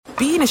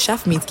being a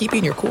chef means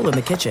keeping your cool in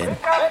the kitchen.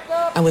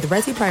 And with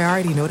Resi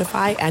Priority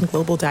Notify and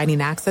Global Dining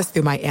Access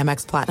through my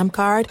Amex Platinum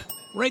card,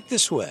 right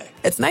this way.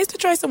 It's nice to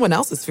try someone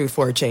else's food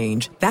for a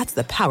change. That's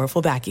the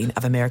powerful backing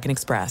of American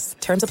Express.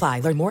 Terms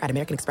apply. Learn more at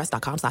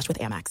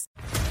americanexpress.com/withAmex.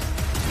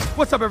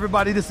 What's up,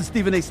 everybody? This is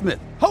Stephen A. Smith,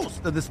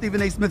 host of the Stephen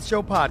A. Smith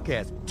Show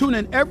podcast. Tune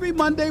in every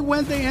Monday,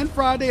 Wednesday, and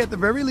Friday at the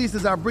very least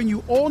as I bring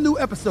you all new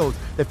episodes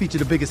that feature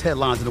the biggest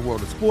headlines in the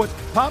world of sports,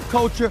 pop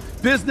culture,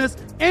 business,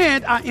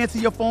 and I answer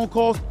your phone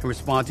calls and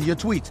respond to your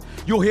tweets.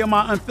 You'll hear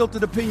my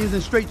unfiltered opinions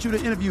and straight-shooter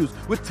interviews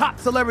with top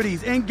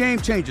celebrities and game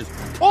changers.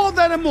 All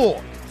that and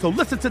more. So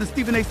listen to the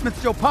Stephen A.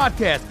 Smith Show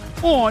podcast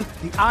on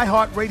the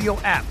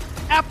iHeartRadio app,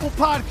 Apple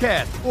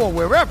Podcasts, or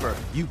wherever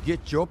you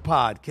get your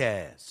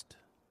podcast.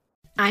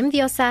 I'm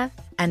Diosa.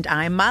 And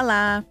I'm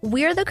Mala.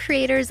 We're the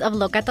creators of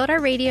Locatora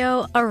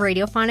Radio, a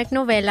radiophonic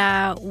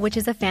novela, which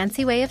is a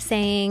fancy way of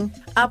saying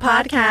a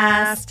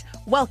podcast.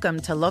 Welcome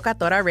to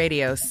Locatora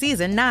Radio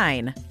Season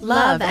 9.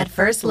 Love at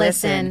First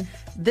Listen.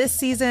 This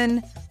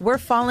season, we're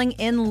falling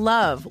in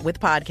love with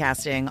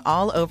podcasting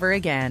all over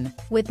again.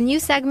 With new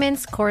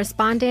segments,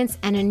 correspondence,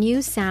 and a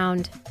new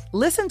sound.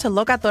 Listen to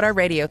Locatora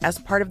Radio as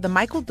part of the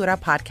My Cultura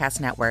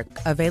Podcast Network.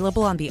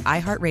 Available on the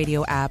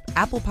iHeartRadio app,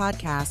 Apple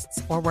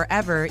Podcasts, or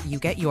wherever you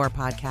get your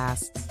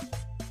podcasts.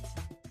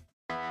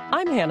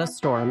 I'm Hannah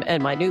Storm,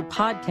 and my new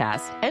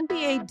podcast,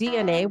 NBA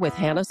DNA with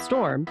Hannah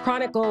Storm,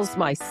 chronicles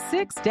my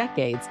 6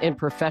 decades in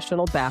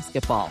professional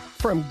basketball.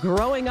 From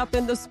growing up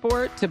in the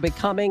sport to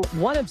becoming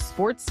one of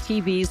sports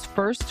TV's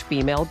first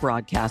female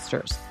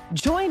broadcasters.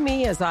 Join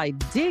me as I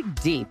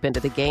dig deep into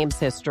the game's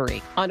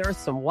history,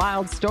 unearth some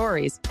wild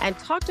stories, and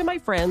talk to my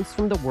friends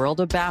from the world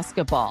of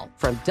basketball,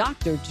 from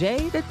Dr.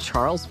 J to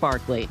Charles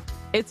Barkley.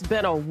 It's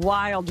been a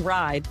wild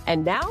ride,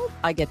 and now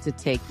I get to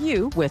take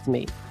you with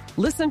me.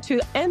 Listen to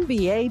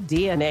NBA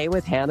DNA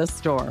with Hannah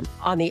Storm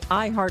on the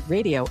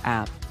iHeartRadio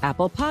app,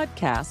 Apple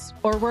Podcasts,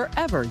 or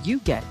wherever you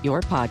get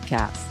your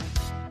podcasts.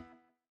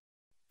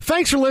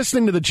 Thanks for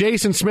listening to the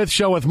Jason Smith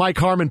Show with Mike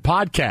Harmon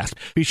podcast.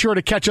 Be sure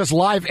to catch us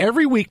live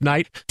every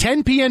weeknight,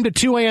 10 p.m. to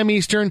 2 a.m.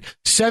 Eastern,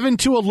 7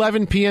 to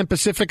 11 p.m.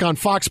 Pacific on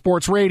Fox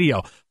Sports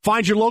Radio.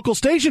 Find your local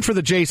station for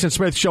the Jason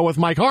Smith Show with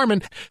Mike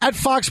Harmon at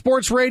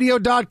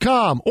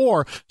foxsportsradio.com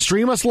or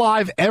stream us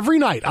live every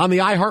night on the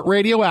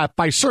iHeartRadio app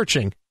by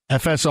searching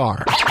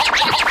FSR. Now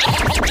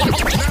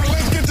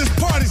let's get this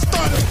party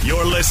started.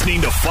 You're listening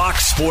to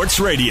Fox Sports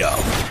Radio.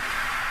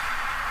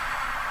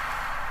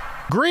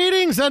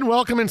 Greetings and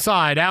welcome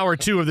inside Hour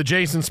 2 of the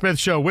Jason Smith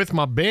Show with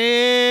my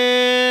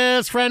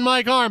best friend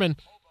Mike Harmon.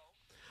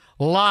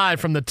 Live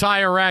from the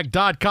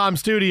TireRack.com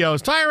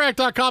studios.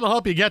 TireRack.com will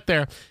help you get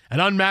there. An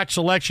unmatched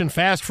selection,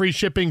 fast free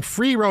shipping,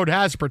 free road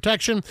hazard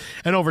protection,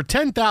 and over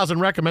 10,000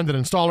 recommended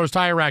installers.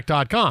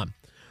 TireRack.com.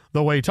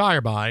 The way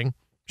tire buying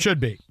should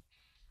be.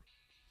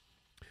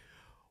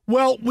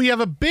 Well, we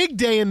have a big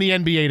day in the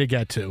NBA to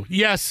get to.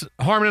 Yes,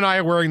 Harmon and I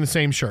are wearing the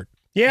same shirt.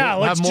 Yeah,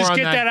 let's just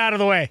get that out of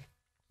the way.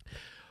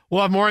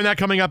 We'll have more on that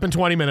coming up in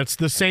 20 minutes.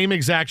 The same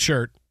exact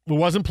shirt. It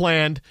wasn't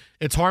planned.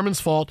 It's Harmon's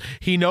fault.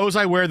 He knows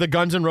I wear the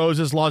Guns N'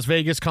 Roses Las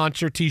Vegas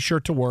concert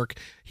t-shirt to work.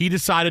 He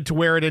decided to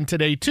wear it in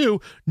today, too,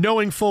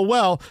 knowing full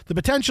well the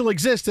potential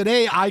exists that,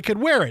 A, I could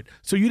wear it.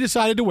 So you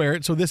decided to wear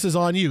it, so this is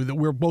on you, that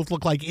we both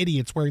look like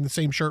idiots wearing the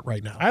same shirt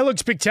right now. I look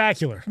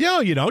spectacular.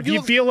 No, you don't. If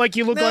you feel like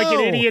you look like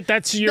an idiot,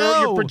 that's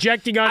you're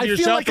projecting onto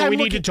yourself, and we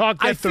need to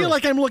talk that through. I feel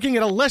like I'm looking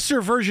at a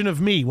lesser version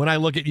of me when I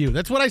look at you.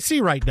 That's what I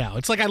see right now.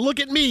 It's like I look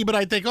at me, but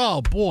I think,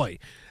 oh, boy,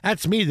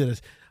 that's me.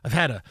 I've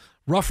had a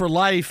rougher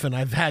life, and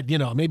I've had,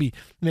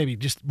 maybe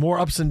just more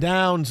ups and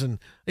downs, and,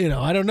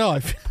 I don't know.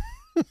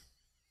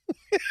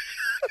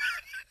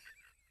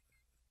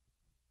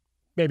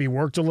 Maybe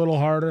worked a little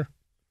harder.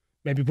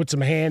 Maybe put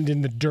some hand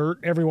in the dirt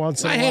every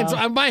once in a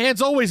while. My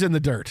hand's always in the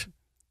dirt.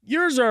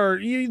 Yours are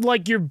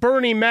like your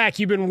Bernie Mac.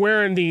 You've been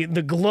wearing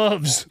the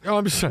gloves. Oh,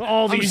 I'm sorry.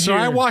 All these years.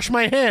 I wash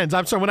my hands.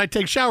 I'm sorry. When I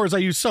take showers, I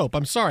use soap.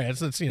 I'm sorry.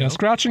 It's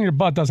scratching your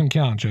butt doesn't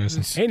count,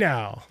 Jason. Hey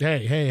now.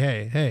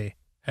 Hey.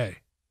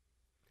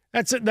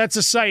 That's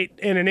a sight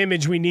and an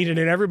image we needed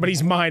in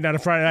everybody's mind on a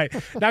Friday night.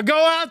 Now go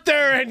out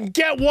there and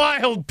get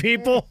wild,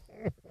 people.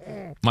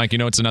 Mike,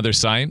 it's another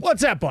sight?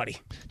 What's that, buddy?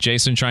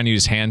 Jason trying to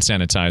use hand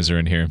sanitizer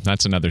in here.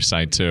 That's another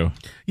sight, too.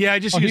 Yeah,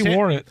 he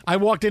wore it. I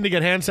walked in to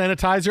get hand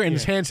sanitizer, and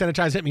his hand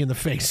sanitizer hit me in the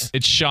face.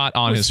 It shot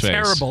on his face. It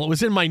was terrible. It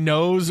was in my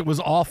nose. It was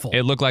awful.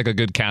 It looked like a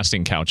good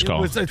casting couch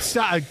call. Did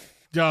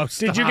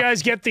you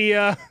guys get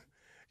you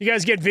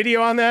guys get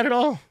video on that at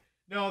all?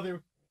 No,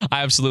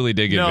 I absolutely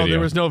did get video. No, there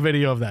was no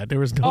video of that. There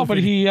was no. Oh, but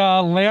he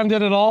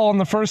landed it all on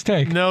the first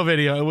take. No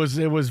video.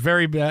 It was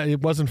very bad.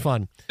 It wasn't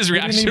fun. His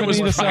reaction was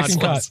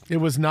priceless. It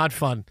was not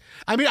fun.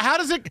 I mean, how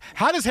does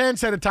hand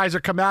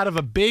sanitizer come out of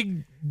a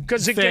big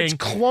because it gets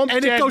clumped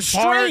and it goes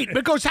straight?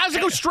 How does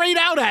it go straight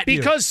out at you?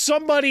 Because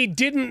somebody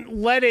didn't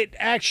let it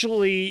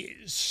actually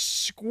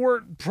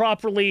squirt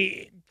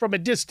properly from a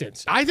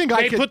distance. I think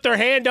they put their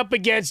hand up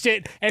against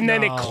it and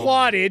then it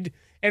clotted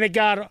and it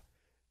got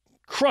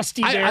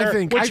crusty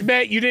there, which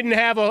meant you didn't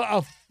have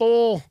a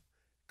full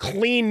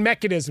clean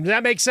mechanism. Does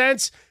that make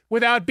sense?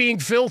 without being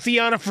filthy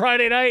on a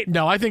Friday night?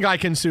 No, I think I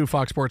can sue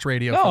Fox Sports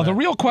Radio. No, the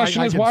real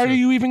question is, why are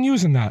you even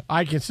using that?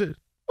 I can sue.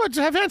 Well, just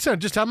have hand sanitizer.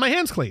 Just have my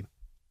hands clean.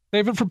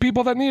 Save it for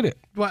people that need it.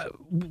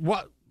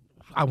 What?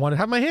 I want to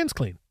have my hands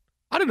clean.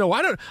 I don't know.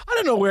 I don't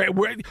know where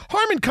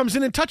Harmon comes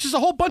in and touches a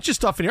whole bunch of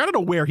stuff in here. I don't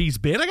know where he's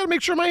been. I got to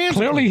make sure my hands.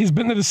 Clearly, he's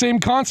been to the same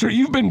concert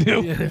you've been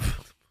to. Yeah.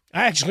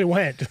 I actually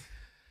went.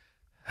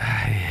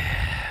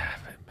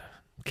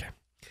 Okay.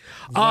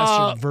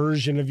 Lesser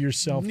version of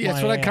yourself. Yeah,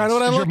 that's what I kind of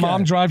what I Did look your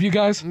mom at. drive you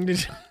guys?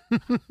 Did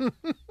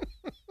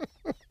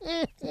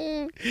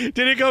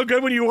it go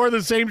good when you wore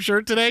the same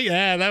shirt today?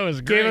 Yeah, that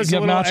was great. Gave us You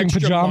a have little matching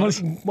extra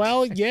pajamas? money.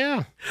 Well,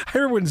 yeah. I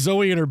remember when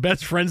Zoe and her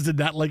best friends did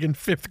that like in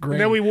 5th grade.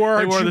 And then we wore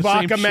our They the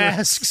same Chewbacca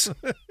masks.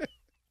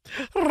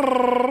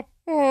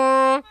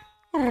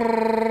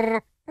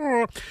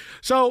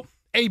 So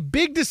a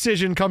big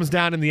decision comes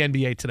down in the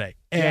NBA today.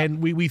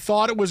 And we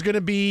thought it was going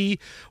to be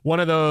one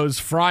of those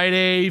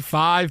Friday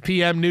 5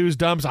 p.m. news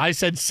dumps. I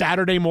said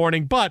Saturday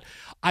morning, but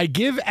I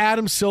give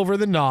Adam Silver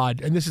the nod,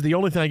 and this is the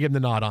only thing I give him the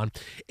nod on,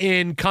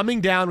 in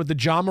coming down with the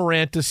Ja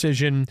Morant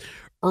decision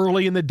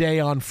early in the day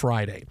on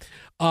Friday.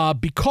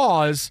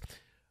 Because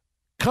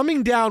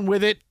coming down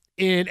with it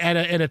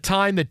at a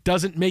time that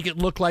doesn't make it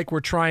look like we're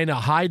trying to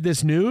hide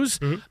this news,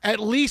 at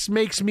least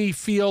makes me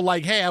feel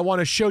like, hey, I want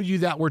to show you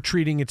that we're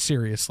treating it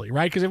seriously,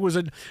 right? Because it was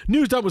a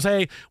news dump was,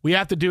 hey, we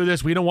have to do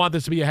this. We don't want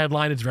this to be a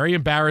headline. It's very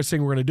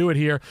embarrassing. We're going to do it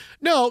here.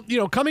 No,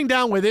 coming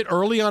down with it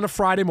early on a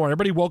Friday morning.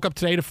 Everybody woke up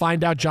today to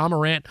find out Ja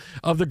Morant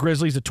of the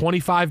Grizzlies, a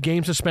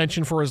 25-game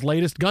suspension for his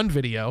latest gun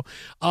video.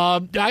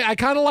 I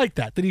kind of like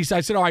that.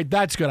 I said, all right,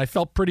 that's good. I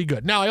felt pretty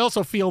good. Now, I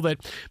also feel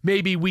that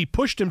maybe we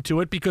pushed him to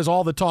it because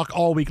all the talk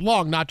all week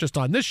long, not just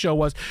on this show,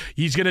 was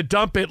he's going to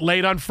dump it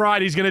late on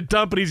Friday. He's going to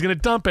dump it. He's going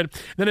to dump it.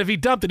 Then if he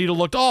dumped it, he'd have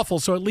looked awful.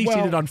 So at least he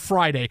did it on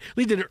Friday. At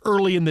least he did it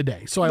early in the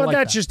day. So But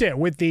that's just it.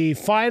 With the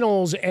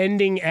finals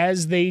ending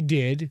as they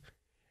did,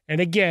 and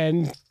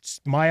again,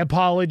 my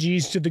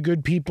apologies to the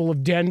good people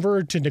of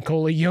Denver, to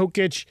Nikola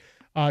Jokic,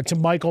 to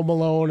Michael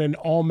Malone, and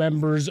all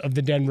members of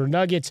the Denver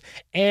Nuggets,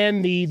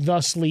 and the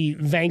thusly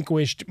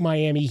vanquished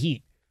Miami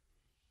Heat.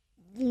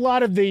 A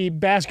lot of the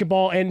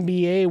basketball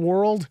NBA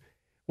world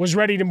was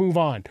ready to move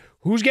on.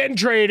 Who's getting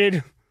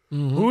traded?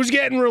 Who's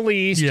getting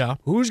released? Yeah.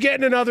 Who's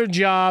getting another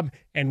job?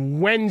 And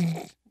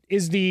when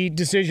is the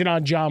decision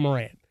on Ja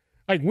Morant?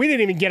 Like, we didn't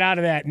even get out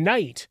of that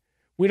night.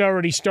 We'd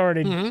already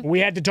started.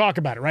 We had to talk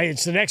about it, right?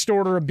 It's the next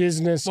order of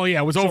business. Well,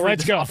 yeah, it was so over.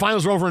 Let's go.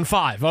 Finals were over in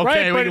 5.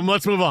 Okay, Right,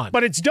 let's move on.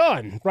 But it's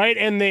done, right?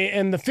 And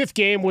the fifth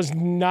game was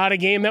not a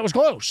game that was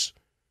close,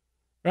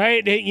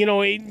 right?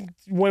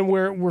 When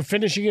we're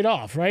finishing it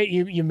off, right?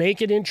 You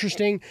make it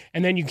interesting,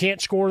 and then you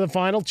can't score the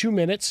final 2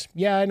 minutes.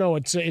 Yeah, I know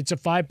it's a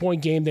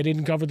 5-point game. They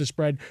didn't cover the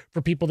spread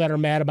for people that are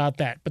mad about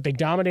that, but they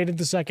dominated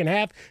the second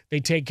half. They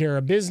take care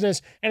of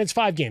business, and it's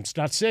 5 games,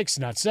 not 6,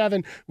 not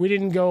 7. We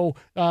didn't go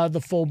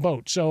the full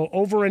boat. So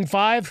over in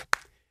 5.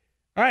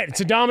 All right,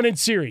 it's a dominant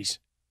series.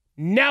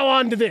 Now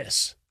on to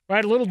this,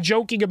 right? A little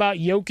joking about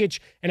Jokic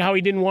and how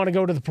he didn't want to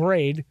go to the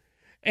parade.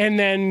 And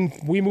then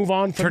we move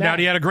on from Turned that. out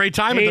he had a great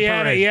time at the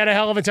parade. He had a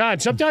hell of a time.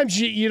 Sometimes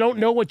you don't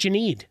know what you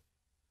need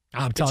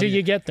until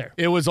you get there.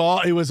 It was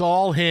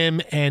all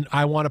him, and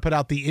I want to put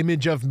out the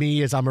image of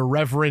me as I'm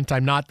irreverent.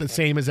 I'm not the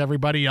same as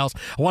everybody else.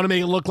 I want to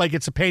make it look like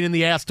it's a pain in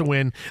the ass to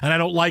win, and I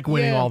don't like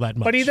winning all that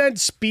much. But he then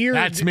speared.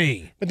 That's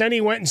me. But then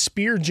he went and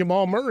speared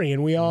Jamal Murray,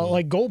 and we all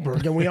like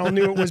Goldberg, and we all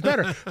knew it was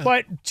better.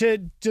 But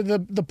to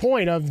the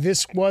point of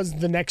this was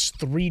the next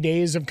 3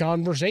 days of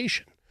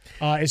conversation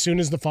as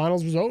soon as the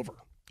finals was over.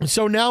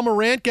 So now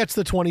Morant gets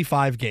the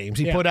 25 games.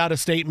 He put out a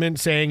statement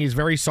saying he's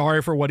very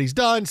sorry for what he's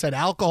done, said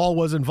alcohol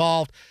was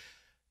involved.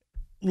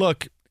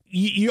 Look,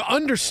 you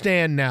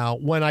understand now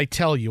when I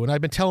tell you, and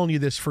I've been telling you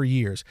this for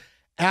years,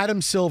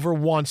 Adam Silver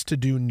wants to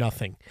do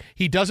nothing.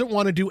 He doesn't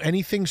want to do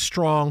anything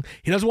strong.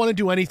 He doesn't want to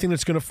do anything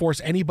that's going to force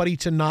anybody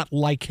to not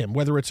like him,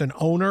 whether it's an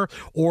owner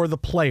or the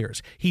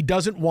players. He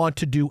doesn't want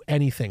to do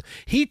anything.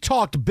 He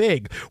talked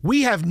big.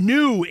 We have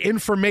new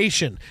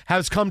information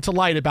has come to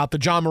light about the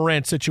Ja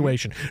Morant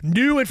situation.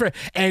 New information,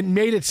 and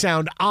made it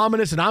sound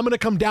ominous, and I'm going to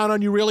come down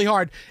on you really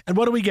hard. And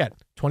what do we get?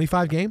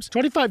 25 games?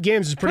 25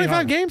 games is pretty 25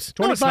 hard. games?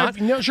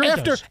 25, no, it's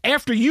not.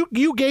 After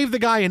you gave the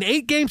guy an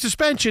 8-game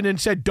suspension and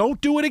said,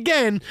 don't do it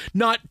again,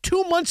 not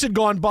 2 months had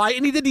gone by,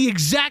 and he did the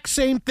exact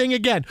same thing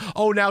again.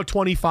 Oh, now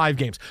 25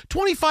 games.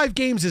 25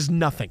 games is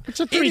nothing.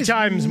 It's a 3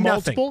 times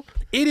multiple.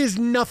 It is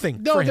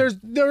nothing. No, there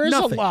is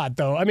nothing. a lot,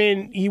 though. I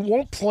mean, he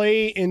won't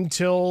play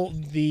until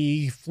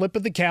the flip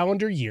of the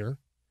calendar year.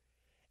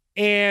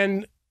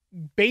 And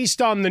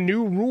based on the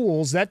new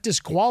rules, that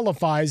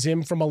disqualifies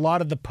him from a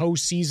lot of the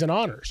postseason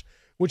honors,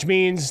 which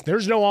means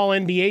there's no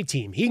all-NBA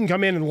team. He can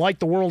come in and light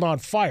the world on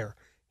fire.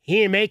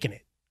 He ain't making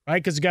it, right?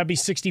 Because it's got to be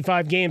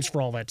 65 games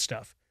for all that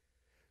stuff.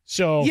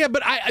 So yeah,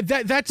 but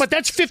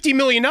that's $50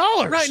 million,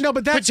 right? No,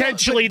 but that's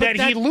potentially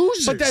he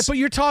loses. But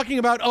you're talking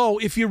about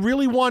if you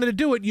really wanted to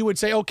do it, you would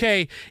say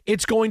okay,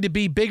 it's going to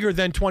be bigger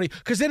than 20,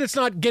 because then it's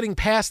not getting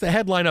past the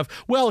headline of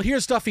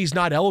here's stuff he's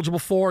not eligible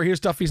for, here's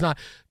stuff he's not.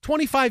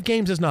 25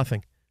 games is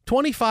nothing.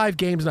 25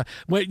 games.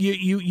 When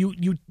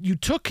you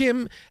took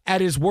him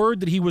at his word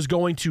that he was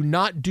going to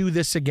not do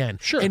this again.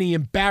 Sure. And he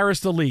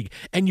embarrassed the league.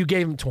 And you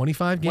gave him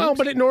 25 games? Well,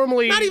 but it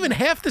normally... Not even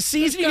half the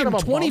season, you gave him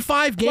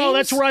 25 games? Well,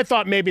 that's where I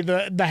thought maybe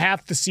the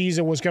half the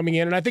season was coming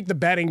in. And I think the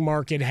betting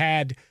market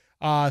had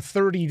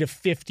 30 to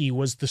 50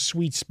 was the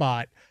sweet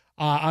spot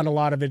on a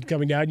lot of it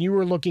coming down. You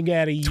were looking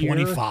at a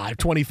year.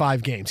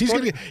 25 games.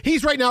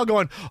 He's right now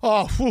going,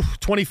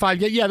 25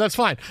 games. Yeah, that's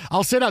fine.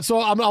 I'll sit out. So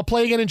I'll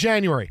play again in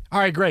January. All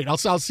right, great. I'll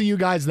see you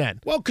guys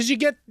then. Well, because you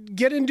get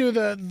into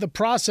the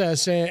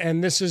process,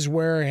 and this is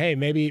where, hey,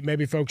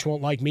 maybe folks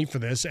won't like me for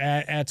this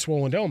at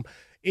Swollen Dome,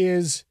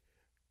 is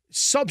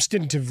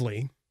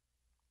substantively,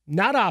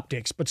 not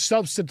optics, but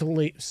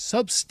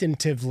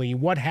substantively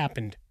what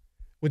happened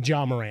with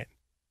Ja Morant.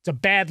 It's a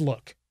bad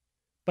look.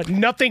 But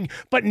nothing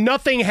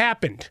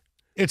happened.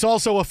 It's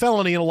also a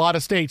felony in a lot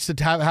of states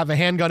to have a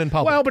handgun in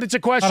public. Well, but it's a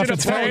question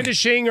of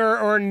brandishing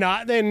or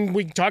not. Then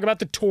we can talk about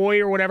the toy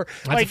or whatever.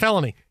 That's a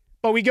felony.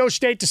 But we go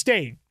state to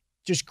state.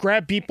 Just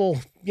grab people,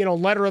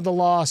 letter of the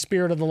law,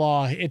 spirit of the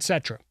law,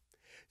 etc.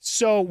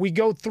 So we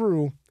go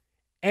through,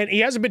 and he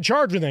hasn't been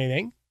charged with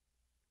anything,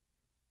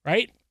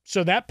 right?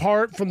 So that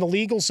part from the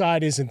legal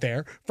side isn't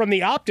there. From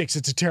the optics,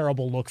 it's a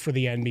terrible look for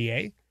the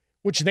NBA,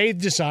 which they've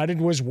decided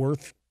was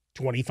worth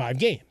 25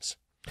 games.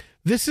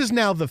 This is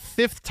now the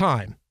 5th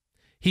time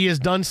he has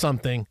done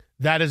something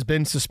that has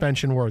been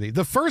suspension worthy.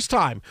 The first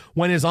time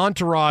when his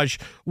entourage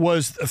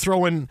was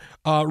throwing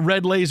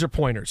red laser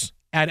pointers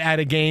at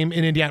a game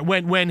in Indiana,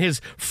 when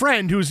his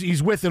friend who's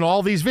he's with in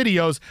all these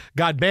videos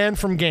got banned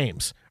from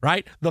games,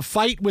 right? The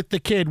fight with the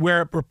kid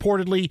where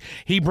reportedly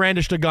he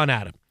brandished a gun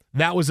at him.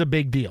 That was a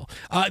big deal.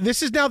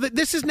 This is now the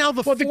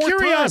fourth time. The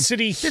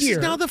curiosity here. This is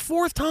now the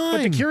 4th time.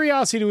 But the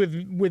curiosity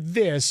with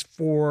this,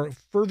 for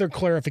further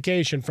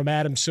clarification from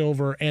Adam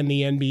Silver and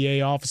the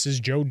NBA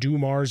offices, Joe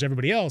Dumars,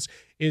 everybody else,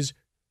 is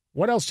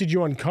what else did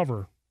you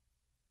uncover?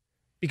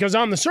 Because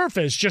on the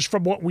surface, just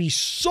from what we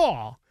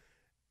saw,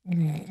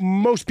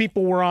 most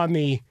people were on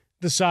the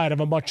side of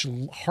a much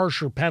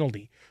harsher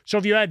penalty. So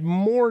if you had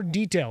more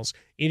details,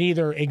 it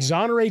either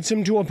exonerates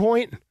him to a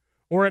point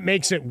or it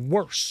makes it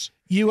worse.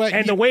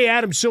 The way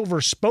Adam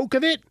Silver spoke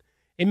of it,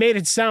 it made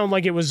it sound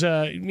like it was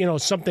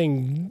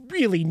something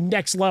really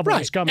next level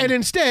was coming. And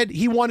instead,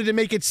 he wanted to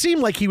make it seem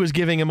like he was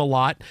giving him a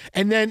lot.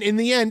 And then in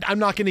the end, I'm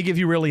not going to give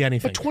you really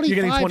anything. But you're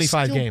getting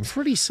 25 still games.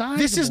 Pretty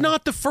sizable. This is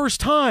not the first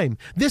time.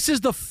 This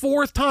is the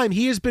 4th time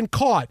he has been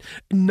caught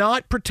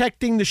not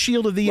protecting the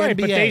shield of the NBA.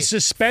 But they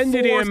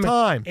suspended him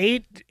time.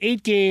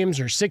 8 games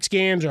or 6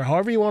 games or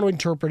however you want to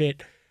interpret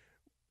it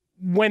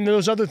when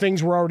those other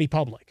things were already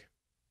public.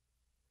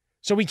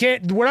 So we're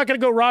not going to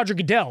go Roger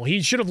Goodell.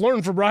 He should have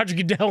learned from Roger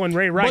Goodell and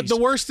Ray Rice. But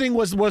the worst thing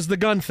was the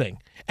gun thing.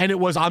 And it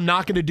was, I'm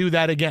not going to do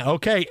that again.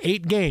 Okay,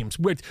 8 games,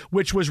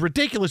 which was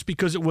ridiculous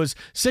because it was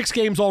 6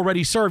 games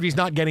already served. He's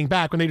not getting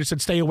back when they just said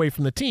stay away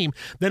from the team.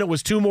 Then it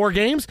was 2 more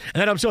games.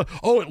 And then I'm so,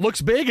 it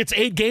looks big. It's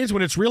 8 games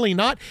when it's really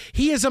not.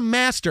 He is a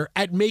master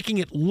at making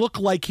it look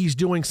like he's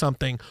doing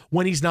something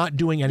when he's not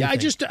doing anything.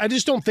 Yeah, I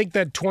just don't think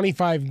that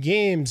 25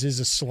 games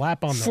is a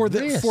slap on the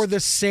wrist. For the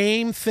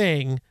same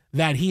thing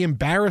that he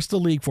embarrassed the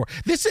league for.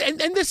 This is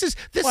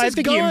I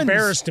think guns. he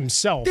embarrassed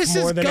himself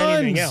more than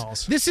anything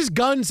else. This is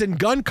guns and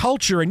gun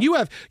culture, and you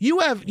have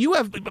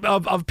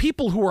of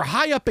people who are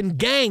high up in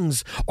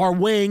gangs are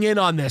weighing in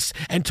on this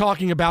and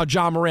talking about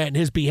Ja Morant and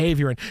his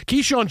behavior. And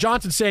Keyshawn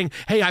Johnson saying,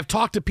 "Hey, I've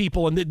talked to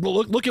people, and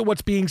look at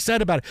what's being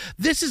said about it."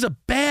 This is a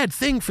bad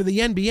thing for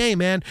the NBA,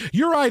 man.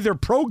 You're either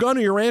pro-gun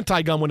or you're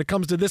anti-gun when it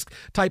comes to this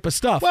type of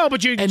stuff. Well,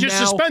 but you just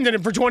suspended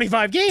him for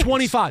 25 games.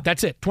 25.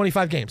 That's it.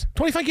 25 games.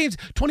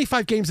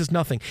 25 games is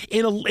nothing.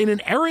 In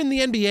an era in the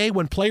NBA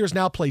when players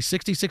now play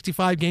 60,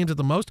 65 games at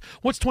the most,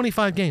 what's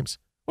 25 games?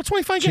 What's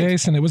 25 games?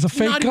 Jason, it was a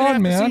fake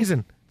gun, man.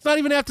 Season. It's not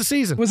even half the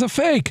season. It was a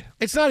fake.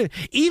 It's not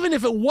even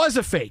if it was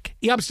a fake.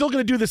 Yeah, I'm still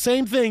going to do the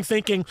same thing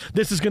thinking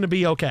this is going to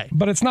be okay.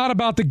 But it's not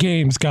about the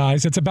games,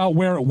 guys. It's about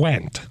where it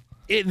went.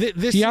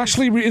 He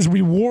actually is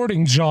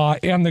rewarding Ja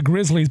and the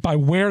Grizzlies by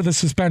where the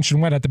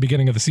suspension went at the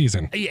beginning of the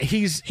season.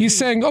 He's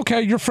saying,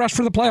 okay, you're fresh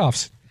for the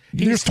playoffs.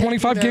 There's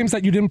 25 games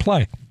that you didn't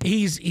play.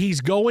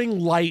 He's going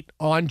light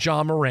on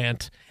Ja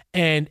Morant,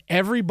 and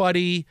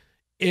everybody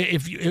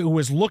who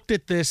has looked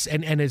at this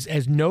and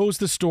has knows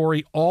the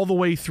story all the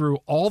way through,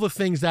 all the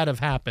things that have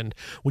happened,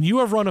 when you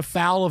have run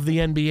afoul of the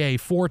NBA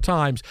 4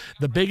 times,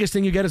 the biggest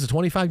thing you get is a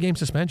 25-game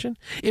suspension?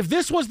 If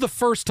this was the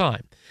first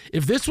time,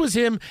 if this was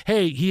him,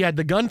 hey, he had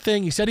the gun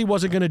thing, he said he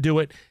wasn't going to do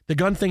it, the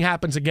gun thing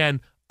happens again,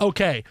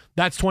 okay,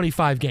 that's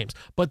 25 games.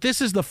 But this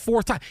is the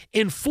 4th time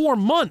in 4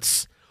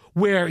 months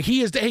where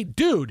he is, hey,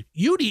 dude,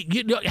 you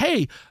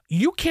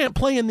can't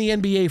play in the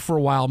NBA for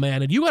a while,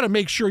 man, and you got to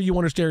make sure you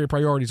understand your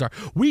priorities are.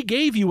 We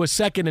gave you a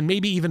second and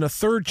maybe even a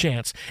third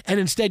chance,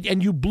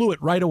 and you blew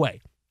it right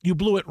away. You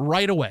blew it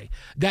right away.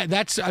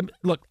 That's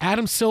look,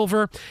 Adam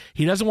Silver,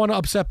 he doesn't want to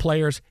upset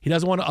players. He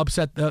doesn't want to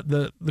upset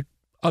the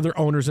other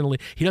owners in the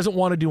league. He doesn't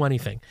want to do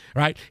anything,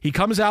 right? He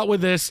comes out with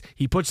this.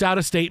 He puts out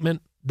a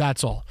statement.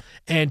 That's all.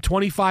 And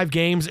 25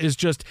 games is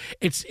just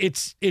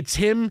it's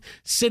him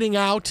sitting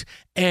out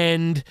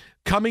and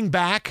coming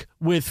back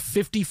with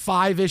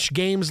 55-ish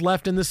games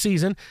left in the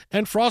season.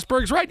 And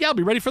Frostberg's right. Yeah, I'll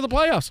be ready for the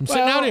playoffs. I'm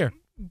sitting out here.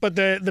 But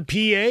the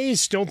PA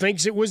still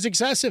thinks it was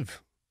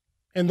excessive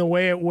in the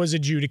way it was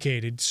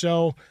adjudicated.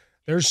 So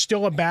there's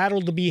still a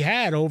battle to be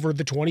had over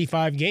the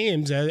 25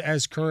 games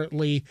as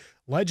currently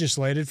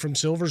legislated from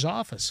Silver's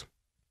office.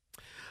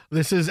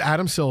 This is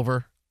Adam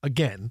Silver,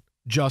 again,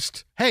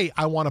 just, hey,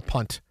 I want to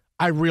punt.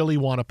 I really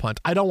want to punt.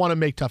 I don't want to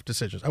make tough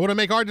decisions. I want to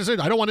make hard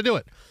decisions. I don't want to do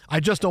it. I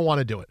just don't want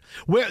to do it.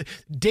 Where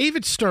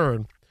David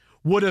Stern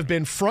would have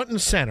been front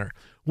and center,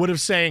 would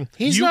have saying,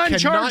 he's not in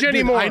charge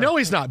anymore. I know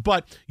he's not,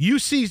 but you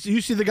see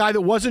the guy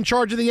that was in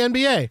charge of the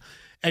NBA.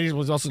 And he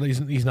was also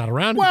he's not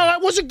around. Well, I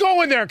wasn't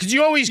going there because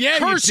you always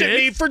curse at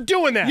me for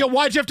doing that. Yeah,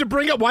 why'd you have to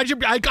bring up? I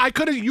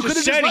could have. You could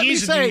have just let me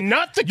say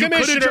not the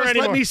commissioner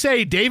anymore. Let me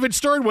say David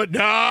Stern would.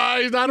 No,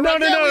 he's not around.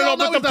 No.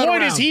 But the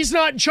point is, he's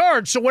not in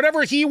charge. So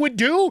whatever he would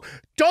do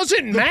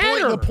doesn't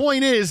matter. The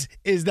point is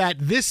that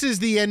this is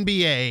the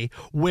NBA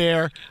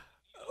where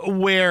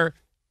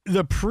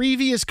the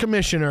previous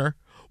commissioner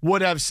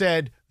would have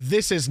said,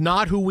 this is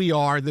not who we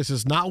are. This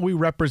is not what we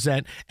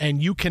represent,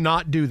 and you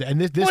cannot do that.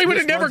 And this he would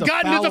have never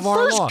gotten to the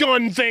first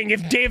gun thing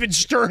if David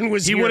Stern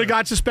was here. He would have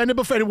got suspended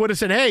before and would have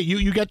said, hey,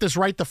 you get this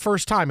right the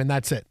first time, and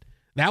that's it.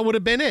 That would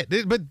have been it.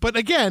 But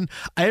again,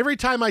 every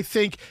time I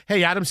think,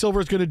 hey, Adam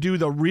Silver is going to do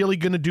the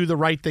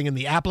right thing and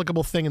the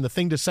applicable thing and the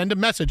thing to send a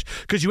message,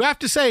 because you have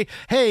to say,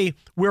 hey,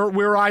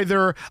 we're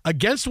either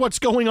against what's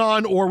going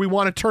on or we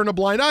want to turn a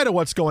blind eye to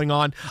what's going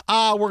on.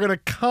 We're going to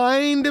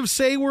kind of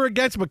say we're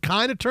against, but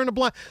kind of turn a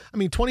blind.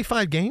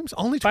 25 games?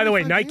 Only 25 By the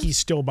way, games? Nike's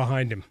still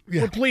behind him.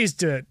 Yeah. We're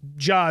pleased to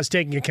Ja's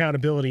taking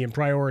accountability and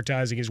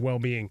prioritizing his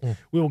well-being.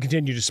 We will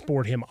continue to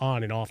support him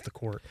on and off the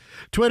court.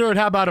 Twitter at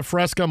How About a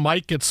Fresca.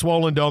 Mike gets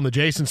swollen dome.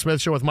 The Jason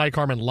Smith Show with Mike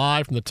Harmon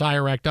live from the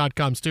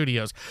TireRack.com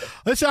studios.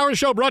 This hour of the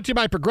show brought to you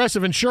by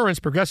Progressive Insurance.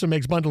 Progressive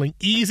makes bundling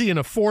easy and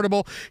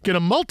affordable. Get a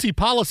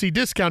multi-policy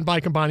discount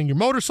by combining your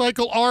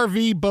motorcycle,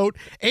 RV, boat,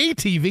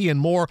 ATV, and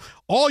more.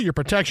 All your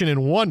protection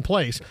in one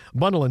place.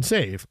 Bundle and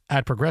save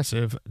at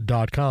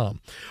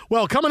Progressive.com.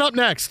 Well, coming up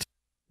next,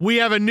 we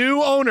have a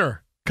new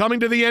owner coming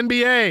to the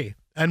NBA,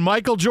 and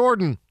Michael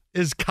Jordan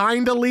is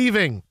kind of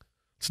leaving.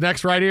 It's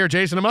next right here.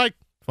 Jason and Mike,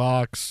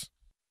 Fox.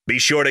 Be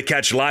sure to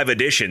catch live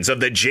editions of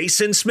The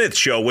Jason Smith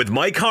Show with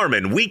Mike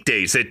Harmon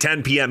weekdays at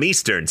 10 p.m.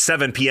 Eastern,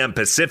 7 p.m.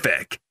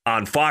 Pacific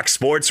on Fox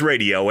Sports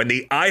Radio and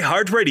the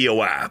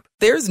iHeartRadio app.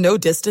 There's no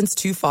distance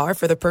too far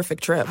for the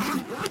perfect trip.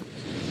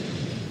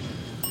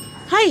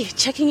 Hi,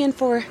 checking in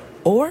for...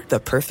 Or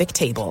the perfect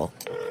table.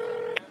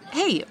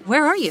 Hey,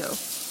 where are you?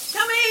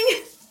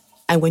 Coming!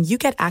 And when you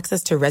get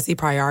access to Resi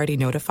Priority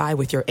Notify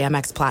with your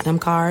Amex Platinum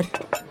card...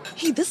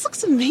 Hey, this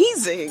looks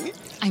amazing.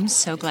 I'm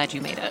so glad you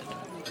made it.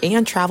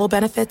 And travel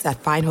benefits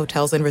at fine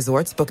hotels and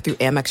resorts booked through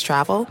Amex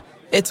Travel,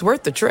 it's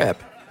worth the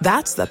trip.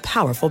 That's the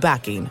powerful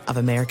backing of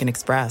American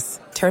Express.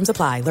 Terms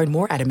apply. Learn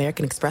more at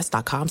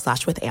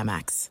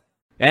americanexpress.com/withAmex.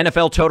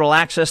 NFL Total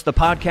Access, the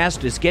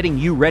podcast, is getting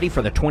you ready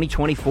for the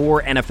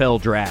 2024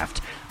 NFL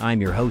Draft. I'm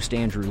your host,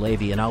 Andrew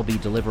Levy, and I'll be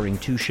delivering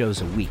 2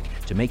 shows a week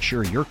to make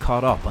sure you're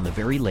caught up on the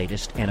very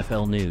latest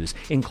NFL news,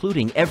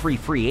 including every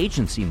free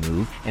agency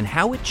move and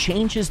how it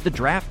changes the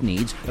draft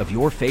needs of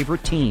your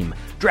favorite team.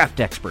 Draft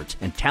experts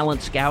and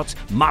talent scouts,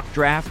 mock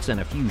drafts,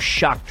 and a few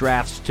shock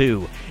drafts,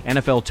 too.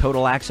 NFL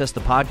Total Access,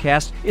 the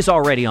podcast, is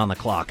already on the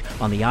clock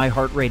on the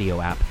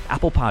iHeartRadio app,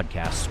 Apple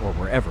Podcasts, or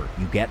wherever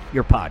you get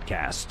your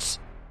podcasts.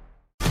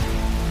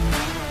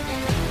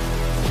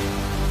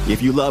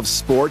 If you love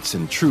sports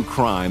and true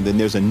crime, then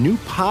there's a new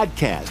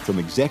podcast from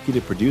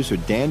executive producer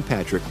Dan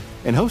Patrick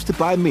and hosted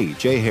by me,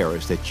 Jay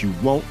Harris, that you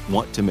won't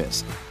want to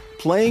miss.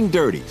 Playing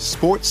Dirty: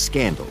 Sports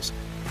Scandals.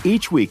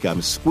 Each week, I'm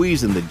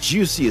squeezing the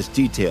juiciest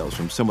details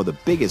from some of the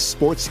biggest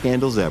sports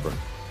scandals ever.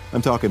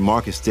 I'm talking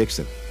Marcus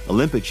Dixon,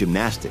 Olympic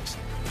gymnastics,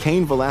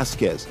 Cain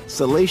Velasquez,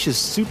 salacious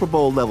Super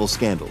Bowl-level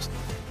scandals.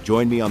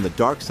 Join me on the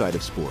dark side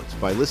of sports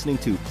by listening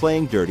to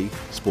Playing Dirty: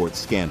 Sports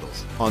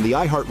Scandals on the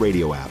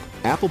iHeartRadio app,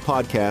 Apple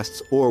Podcasts,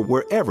 or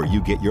wherever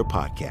you get your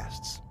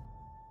podcasts.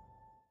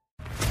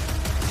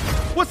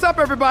 What's up,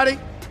 everybody?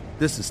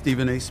 This is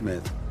Stephen A.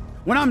 Smith.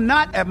 When I'm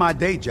not at my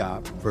day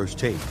job, First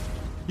Take,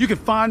 you can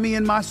find me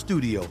in my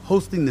studio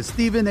hosting the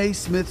Stephen A.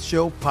 Smith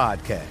Show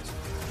podcast.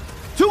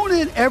 Tune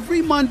in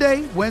every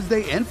Monday,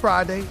 Wednesday, and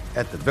Friday,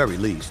 at the very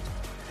least,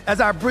 as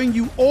I bring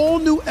you all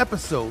new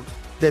episodes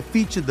that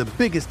feature the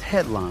biggest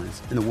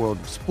headlines in the world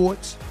of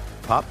sports,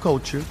 pop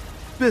culture,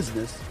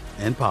 business,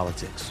 and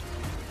politics.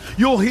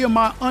 You'll hear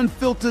my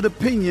unfiltered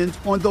opinions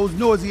on those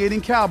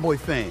nauseating Cowboy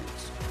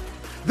fans,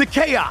 the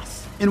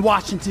chaos in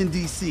Washington,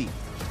 D.C.,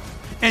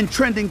 and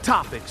trending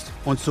topics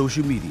on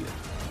social media,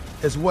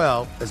 as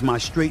well as my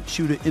straight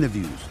shooter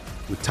interviews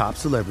with top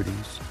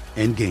celebrities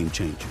and game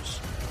changers.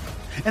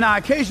 And I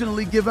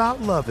occasionally give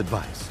out love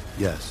advice.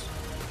 Yes,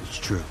 it's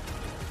true.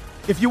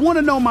 If you want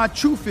to know my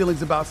true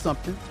feelings about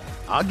something,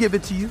 I'll give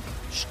it to you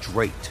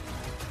straight.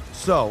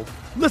 So,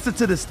 listen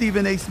to the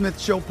Stephen A. Smith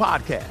Show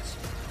podcast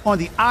on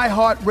the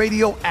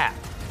iHeartRadio app,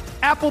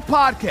 Apple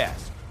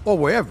Podcasts, or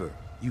wherever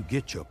you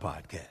get your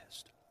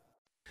podcast.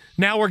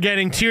 Now we're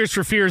getting Tears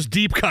for Fears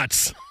deep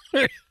cuts.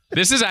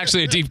 This is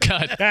actually a deep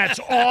cut. That's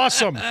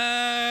awesome.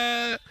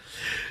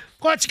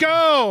 Let's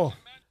go.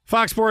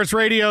 Fox Sports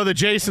Radio, the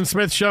Jason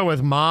Smith Show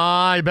with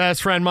my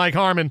best friend, Mike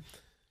Harmon.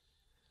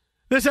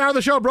 This hour of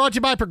the show brought to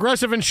you by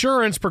Progressive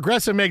Insurance.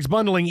 Progressive makes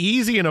bundling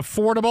easy and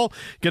affordable.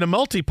 Get a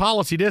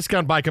multi-policy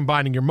discount by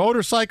combining your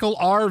motorcycle,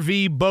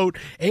 RV, boat,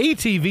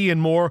 ATV, and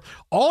more.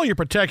 All your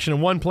protection in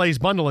one place.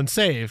 Bundle and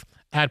save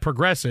at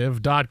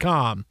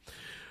Progressive.com.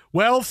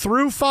 Well,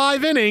 through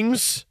 5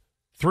 innings,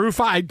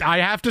 I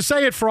have to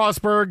say it,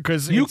 Frostberg,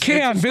 because you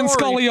can. Vince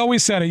Scully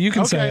always said it. You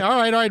can say it.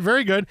 All right,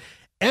 very good.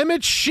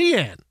 Emmett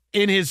Sheehan,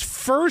 in his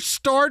first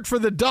start for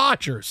the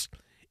Dodgers,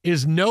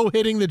 is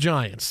no-hitting the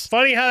Giants.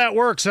 Funny how that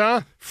works,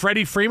 huh?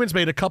 Freddie Freeman's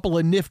made a couple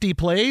of nifty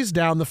plays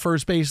down the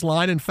first base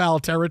line in foul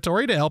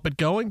territory to help it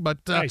going. But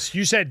nice.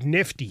 You said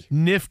nifty.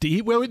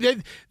 Nifty. Well,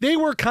 they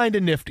were kind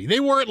of nifty. They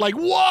weren't like,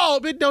 whoa,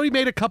 but no, he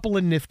made a couple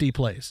of nifty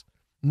plays.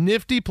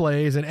 Nifty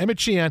plays, and Emmett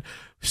Sheehan,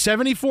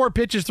 74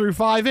 pitches through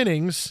 5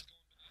 innings,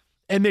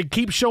 and they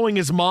keep showing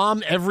his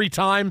mom every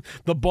time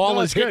the ball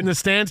is hit in the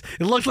stands.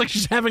 It looks like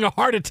she's having a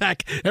heart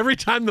attack every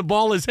time the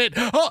ball is hit.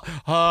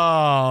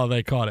 Oh,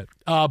 they caught it.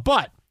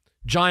 But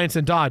Giants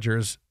and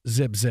Dodgers,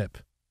 zip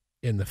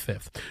in the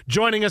 5th.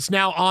 Joining us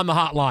now on the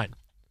hotline,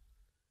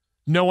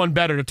 no one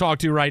better to talk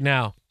to right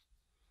now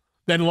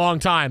than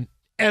longtime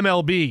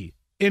MLB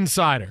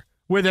insider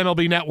with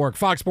MLB Network,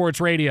 Fox Sports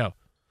Radio.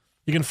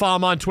 You can follow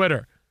him on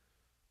Twitter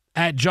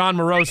at John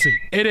Morosi.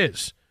 It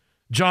is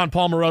John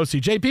Paul Morosi.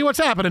 JP, what's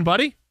happening,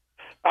 buddy?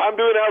 I'm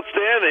doing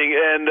outstanding,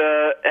 and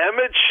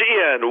Emmett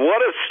Sheehan, what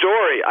a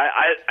story.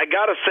 I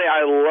got to say,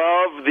 I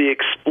love the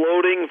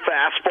exploding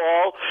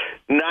fastball,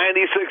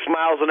 96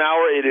 miles an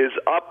hour. It is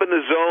up in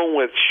the zone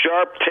with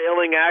sharp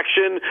tailing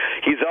action.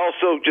 He's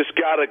also just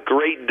got a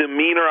great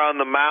demeanor on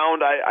the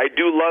mound. I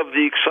do love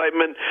the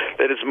excitement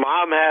that his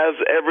mom has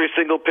every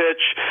single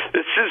pitch.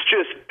 This is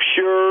just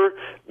pure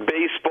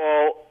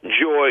baseball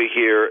joy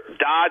here.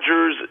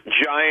 Dodgers,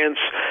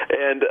 Giants,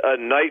 and a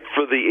night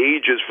for the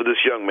ages for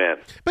this young man.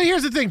 But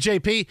here's the thing,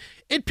 JP.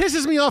 It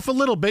pisses me off a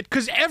little bit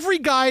because every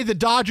guy the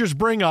Dodgers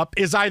bring up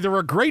is either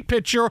a great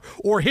pitcher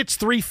or hits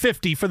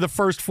 350 for the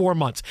first 4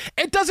 months.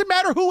 It doesn't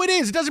matter who it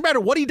is. It doesn't matter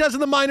what he does in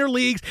the minor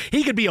leagues.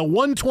 He could be a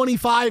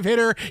 125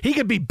 hitter. He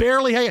could be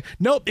barely.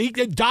 Nope.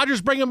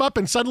 Dodgers bring him up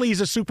and suddenly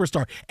he's a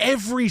superstar.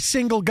 Every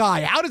single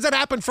guy. How does that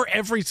happen for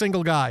every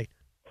single guy?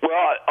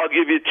 Well, I'll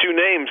give you 2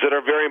 names that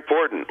are very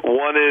important.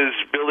 One is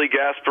Billy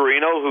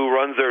Gasparino, who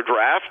runs their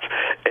draft,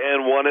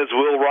 and one is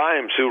Will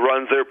Rhymes, who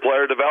runs their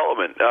player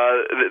development.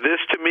 This,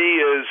 to me,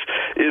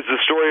 is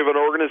the story of an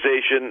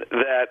organization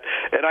that,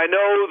 and I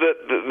know that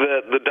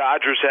the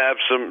Dodgers have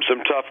some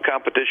tough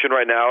competition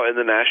right now in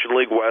the National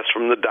League West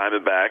from the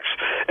Diamondbacks,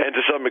 and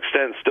to some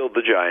extent still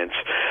the Giants.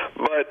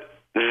 But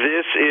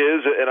this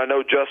is, and I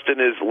know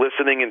Justin is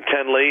listening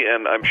intently,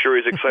 and I'm sure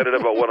he's excited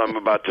about what I'm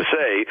about to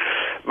say,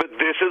 but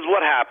this is what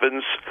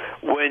happens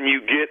when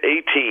you get a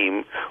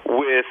team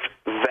with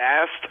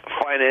vast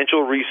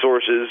financial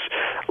resources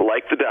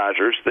like the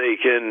Dodgers.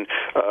 They can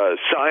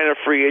sign a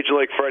free agent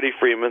like Freddie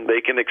Freeman.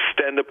 They can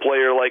extend a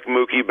player like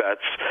Mookie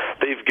Betts.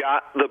 They've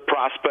got the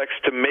prospects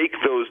to make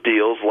those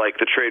deals, like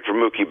the trade for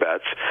Mookie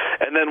Betts.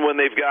 And then when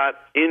they've got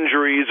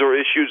injuries or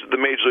issues at the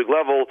major league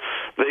level,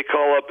 they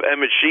call up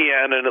Emmett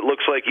Sheehan, and it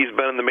looks like he's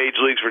been in the major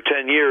leagues for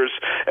 10 years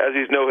as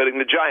he's no-hitting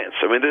the Giants.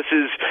 I mean, this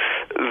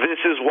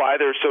is why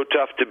they're so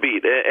tough to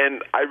beat.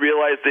 And I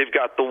realize they've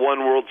got the one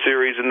World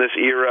Series in this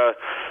era,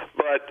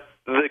 but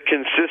the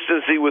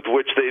consistency with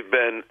which they've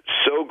been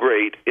so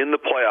great in the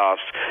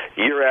playoffs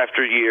year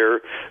after year,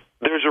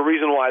 there's a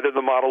reason why they're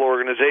the model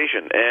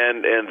organization,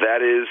 and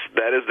that is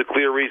the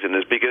clear reason,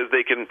 is because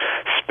they can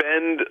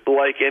spend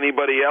like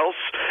anybody else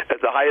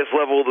at the highest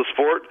level of the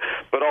sport,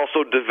 but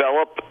also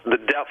develop the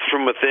depth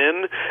from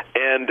within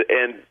and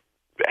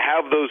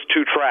have those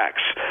 2 tracks.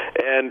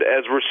 And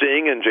as we're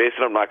seeing, and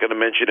Jason, I'm not going to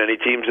mention any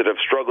teams that have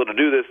struggled to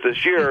do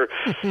this year,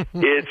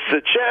 it's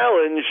a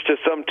challenge to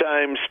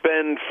sometimes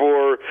spend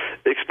for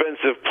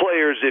expensive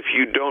players if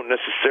you don't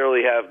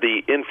necessarily have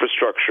the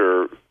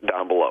infrastructure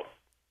down below.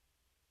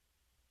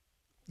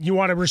 You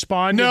want to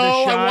respond to this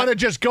shot? No, I want to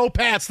just go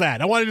past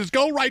that. I want to just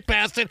go right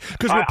past it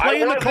because we're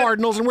playing the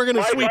Cardinals and we're going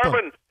to sweep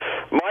them.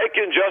 Mike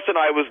and Justin,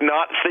 I was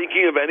not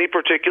thinking of any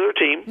particular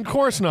team. Of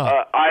course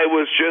not. I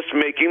was just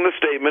making the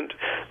statement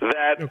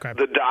that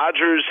the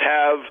Dodgers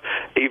have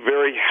a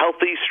very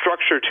healthy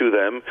structure to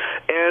them,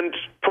 and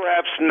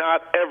perhaps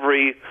not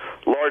every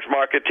large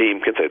market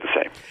team can say the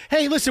same.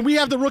 Hey, listen, we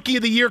have the Rookie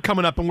of the Year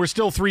coming up, and we're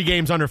still 3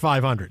 games under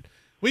 500.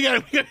 We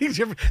got. You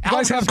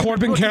guys have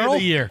Corbin Carroll?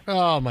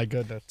 Oh my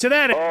goodness! To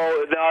that.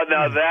 Oh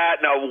no!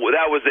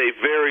 That was a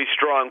very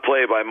strong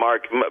play by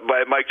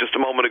Mike just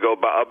a moment ago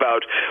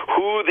about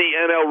who the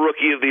NL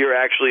Rookie of the Year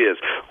actually is.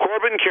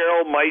 Corbin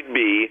Carroll might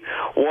be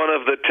one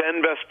of the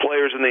 10 best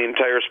players in the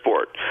entire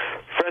sport.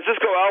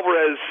 Francisco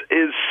Alvarez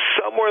is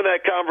somewhere in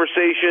that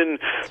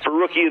conversation for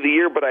Rookie of the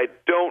Year, but I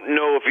don't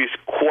know if he's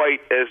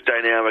quite as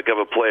dynamic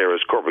of a player as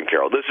Corbin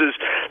Carroll. This is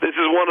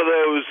one of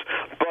those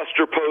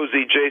Buster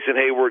Posey, Jason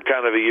Hayward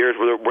kind of a years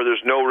where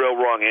there's no real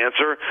wrong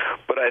answer,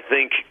 but I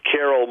think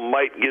Carroll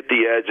might get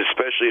the edge,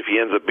 especially if he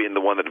ends up being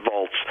the one that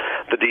vaults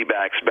the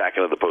D-backs back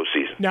into the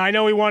postseason. Now, I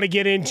know we want to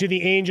get into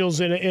the Angels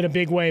in a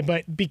big way,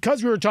 but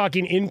because we were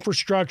talking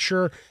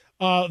infrastructure,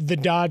 the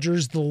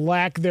Dodgers, the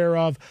lack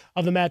thereof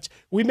of the Mets,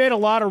 we made a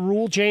lot of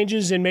rule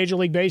changes in Major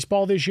League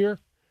Baseball this year.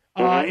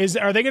 Are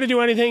they going to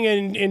do anything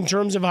in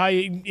terms of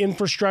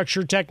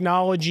infrastructure,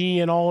 technology,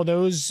 and all of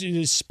those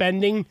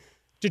spending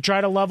to try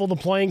to level the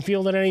playing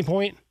field at any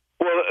point?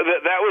 Well,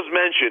 that was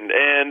mentioned,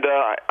 and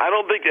I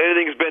don't think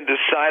anything's been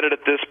decided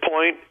at this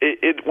point.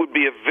 It would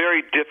be a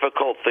very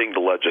difficult thing to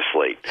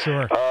legislate.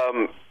 Sure.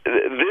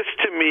 This,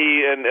 to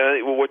me, and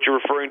what you're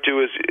referring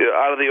to is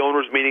out of the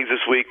owners' meetings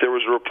this week, there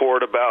was a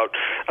report about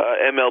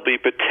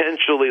MLB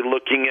potentially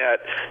looking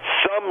at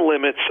some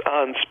limits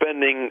on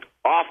spending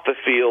off the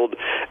field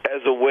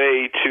as a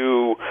way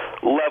to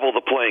level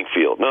the playing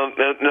field.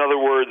 In other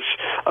words,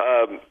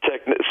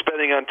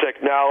 spending on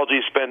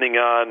technology,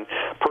 spending on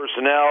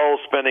personnel,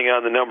 spending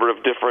on the number of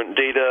different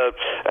data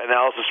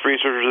analysis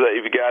researchers that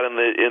you've got in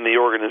the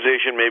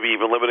organization, maybe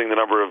even limiting the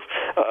number of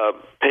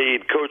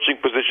paid coaching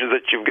positions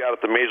that you've got at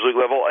the Major League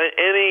level.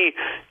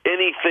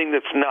 Anything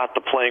that's not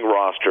the playing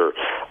roster.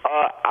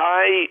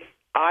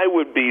 I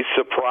would be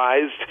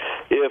surprised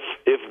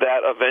if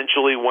that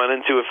eventually went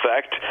into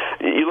effect.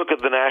 You look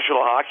at the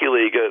National Hockey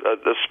League,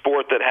 a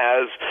sport that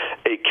has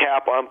a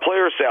cap on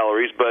player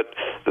salaries, but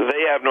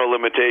they have no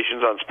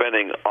limitations on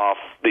spending off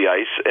the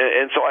ice.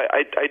 And so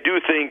I do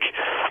think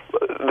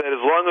that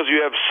as long as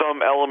you have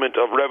some element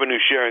of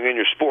revenue sharing in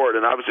your sport,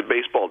 and obviously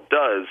baseball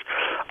does,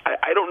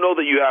 I don't know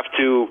that you have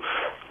to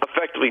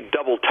effectively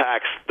double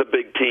tax the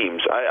big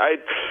teams.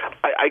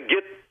 I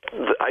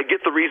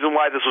get the reason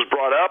why this was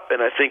brought up,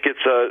 and I think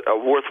it's a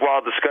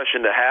worthwhile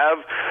discussion to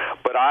have,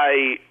 but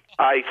I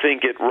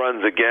think it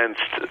runs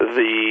against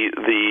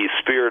the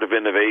spirit of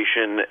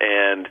innovation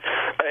and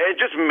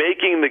just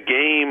making the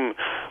game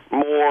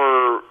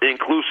more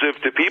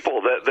inclusive to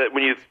people. That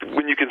when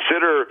you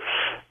consider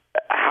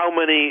how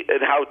many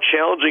and how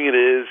challenging it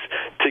is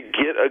to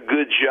get a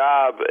good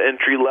job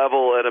entry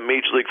level at a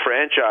major league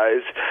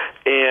franchise,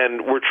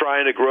 and we're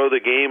trying to grow the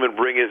game and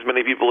bring as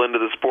many people into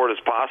the sport as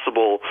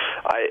possible,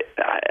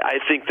 I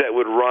think that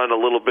would run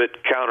a little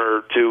bit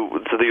counter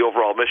to the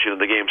overall mission of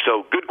the game.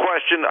 So good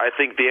question. I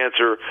think the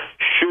answer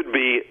should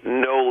be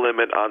no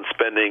limit on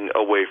spending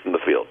away from the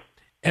field.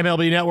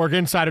 MLB Network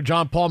insider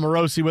John Paul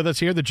Morosi with us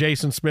here, the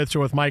Jason Smith Show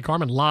with Mike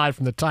Harmon, live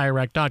from the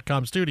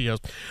TireRack.com studios.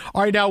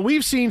 All right, now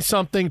we've seen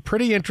something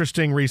pretty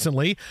interesting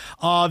recently.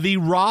 The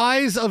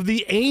rise of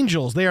the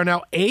Angels. They are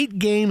now 8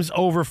 games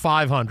over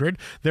 500.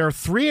 They're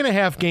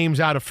 3.5 games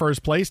out of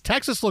first place.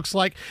 Texas looks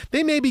like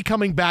they may be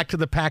coming back to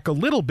the pack a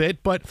little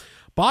bit, but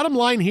bottom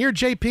line here,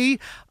 JP,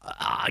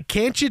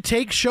 can't you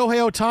take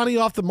Shohei Ohtani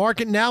off the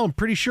market now? I'm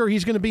pretty sure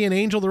he's going to be an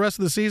Angel the rest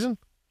of the season.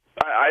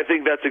 I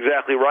think that's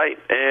exactly right.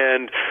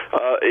 And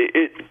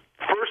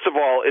first of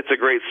all, it's a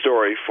great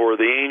story for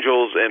the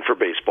Angels and for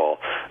baseball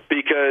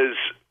because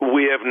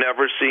we have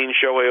never seen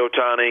Shohei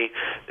Ohtani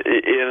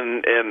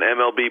in an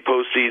MLB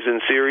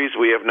postseason series.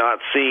 We have not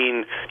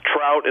seen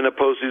Trout in a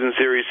postseason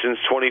series since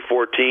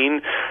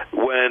 2014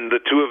 when the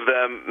two of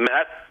them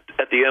met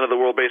at the end of the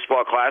World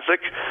Baseball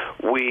Classic.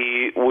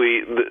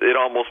 It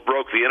almost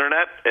broke the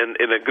internet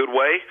in a good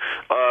way,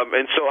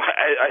 and so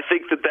I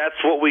think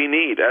that's what we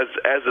need as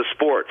a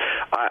sport.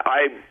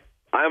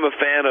 I'm a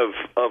fan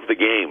of the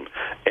game,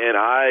 and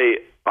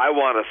I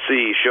want to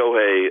see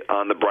Shohei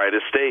on the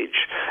brightest stage,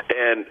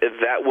 and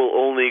that will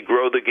only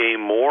grow the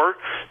game more,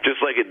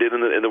 just like it did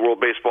in the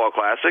World Baseball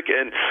Classic.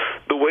 And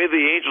the way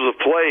the Angels have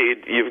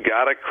played, you've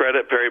got to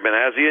credit Perry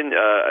Benazian.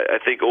 I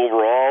think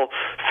overall,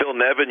 Phil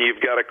Nevin,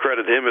 you've got to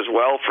credit him as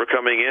well for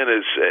coming in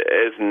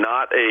as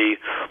not a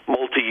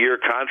multi-year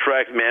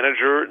contract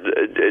manager,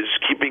 as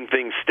keeping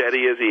things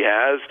steady as he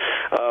has.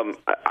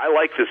 I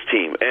like this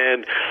team,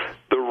 and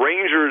the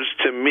Rangers,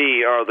 to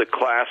me, are the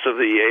class of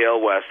the AL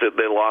West.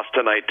 They lost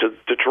tonight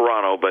to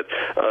Toronto, but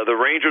the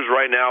Rangers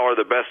right now are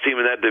the best team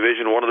in that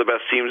division, one of the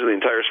best teams in the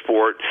entire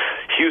sport.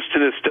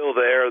 Houston is still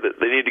there.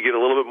 They need to get a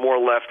little bit more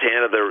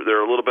left-handed.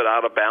 They're a little bit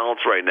out of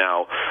balance right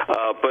now,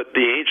 but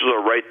the Angels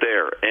are right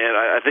there. And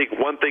I think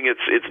one thing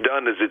it's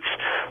done is it's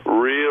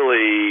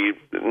really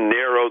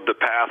narrowed the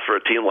path for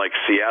a team like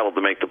Seattle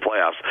to make the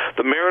playoffs.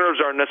 The Mariners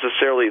aren't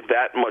necessarily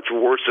that much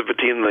worse of a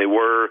team than they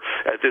were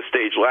at this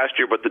stage last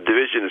year, but the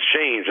division has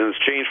changed, and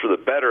it's changed for the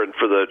better and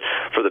for the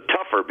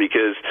tougher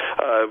because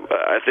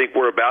I think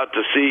we're about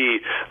to see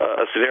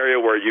a scenario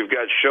where you've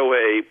got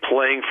Shohei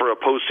playing for a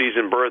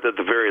postseason berth at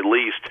the very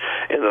least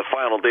in the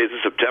final days of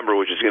September,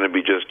 which is going to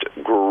be just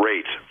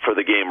great for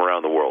the game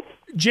around the world.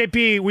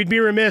 JP, we'd be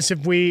remiss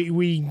if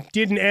we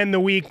didn't end the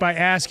week by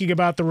asking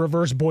about the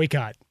reverse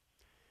boycott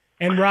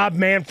and Rob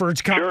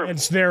Manfred's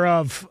comments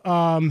thereof,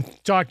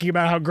 talking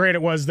about how great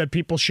it was that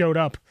people showed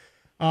up,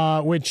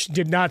 which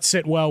did not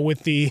sit well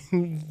with the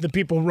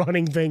people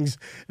running things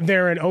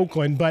there in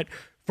Oakland. But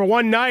for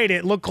one night,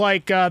 it looked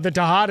like the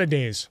Tejada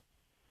days.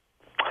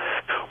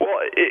 Well,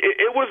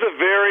 it was a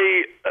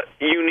very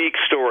unique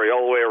story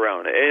all the way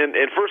around. And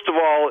first of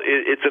all,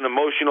 it's an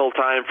emotional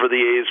time for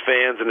the A's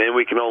fans, and then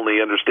we can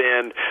only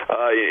understand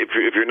if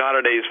you're not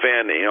an A's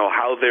fan,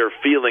 how they're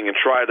feeling, and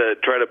try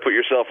to put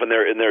yourself in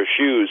their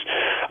shoes.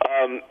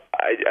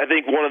 I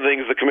think one of the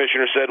things the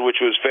commissioner said, which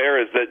was fair,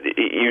 is that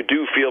you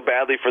do feel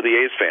badly for the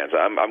A's fans.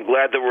 I'm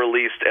glad that we're at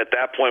least at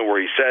that point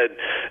where he said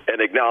and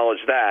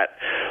acknowledged that.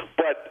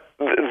 But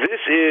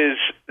this is,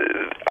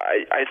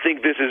 I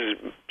think this is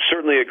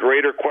certainly a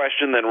greater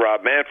question than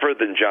Rob Manfred,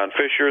 than John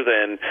Fisher,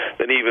 than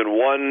even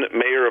one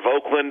mayor of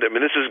Oakland. I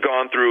mean, this has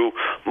gone through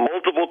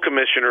multiple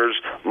commissioners,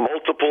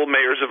 multiple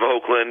mayors of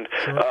Oakland,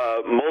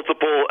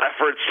 multiple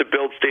efforts to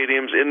build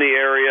stadiums in the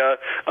area.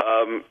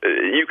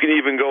 You can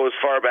even go as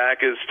far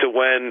back as to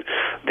when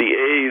the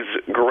A's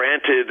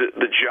granted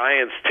the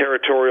Giants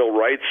territorial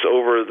rights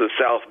over the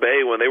South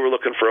Bay when they were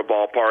looking for a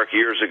ballpark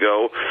years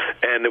ago,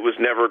 and it was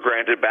never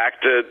granted back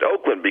to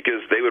Oakland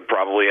because they would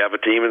probably have a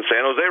team in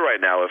San Jose right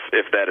now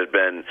if that had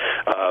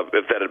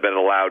been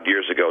allowed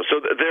years ago. So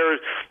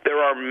there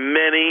are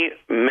many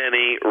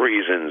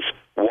reasons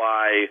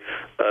why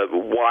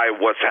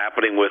what's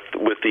happening with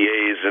the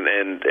A's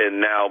and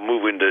now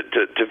moving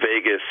to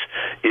Vegas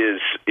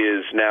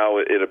is now,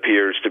 it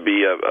appears to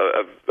be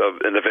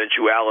an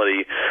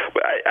eventuality.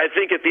 But I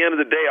think at the end of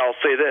the day, I'll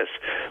say this: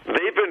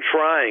 they've been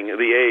trying,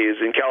 the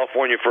A's in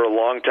California, for a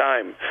long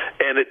time,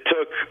 and it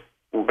took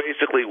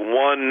basically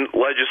one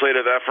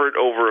legislative effort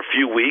over a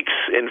few weeks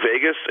in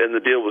Vegas, and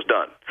the deal was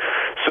done.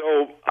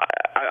 So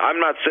I'm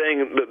not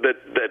saying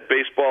that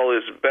baseball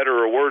is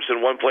better or worse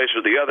in one place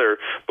or the other,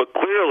 but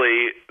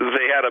clearly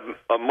they had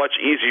a much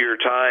easier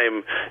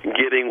time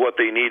getting what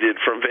they needed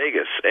from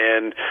Vegas,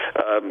 and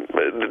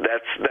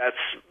that's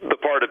the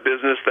part of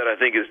business that I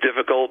think is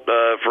difficult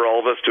for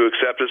all of us to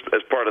accept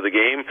as part of the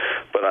game.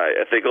 But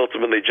I think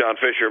ultimately John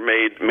Fisher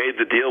made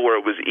the deal where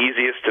it was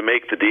easiest to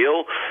make the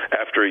deal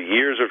after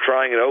years of trying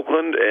in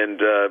Oakland, and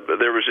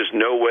there was just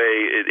no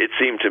way, it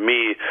seemed to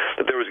me,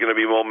 that there was going to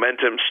be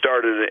momentum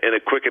started in a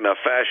quick enough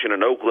fashion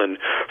in Oakland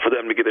for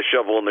them to get a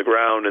shovel in the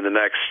ground in the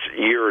next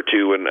year or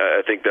two, and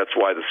I think that's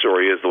why the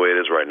story is the way it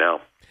is right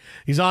now.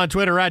 He's on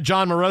Twitter at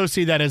John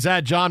Morosi. That is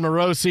at John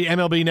Morosi,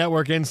 MLB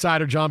Network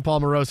insider John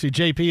Paul Morosi.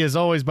 JP, as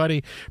always,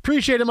 buddy,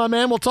 appreciate it, my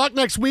man. We'll talk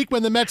next week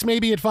when the Mets may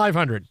be at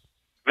 500.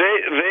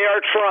 They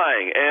are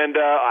trying, and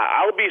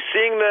I'll be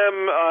seeing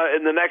them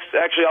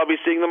I'll be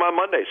seeing them on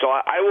Monday. So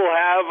I will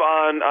have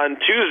on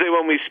Tuesday,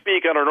 when we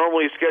speak on our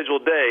normally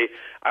scheduled day,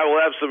 I will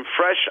have some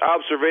fresh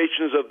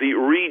observations of the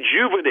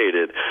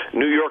rejuvenated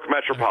New York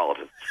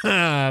Metropolitan.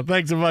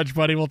 Thanks so much,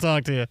 buddy. We'll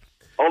talk to you.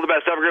 All the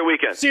best. Have a great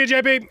weekend. See you,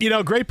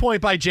 JP. Great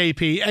point by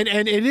JP.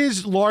 And it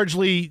is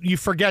largely, you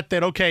forget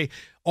that, okay,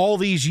 all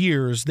these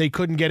years they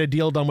couldn't get a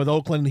deal done with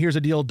Oakland. Here's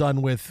a deal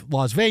done with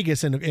Las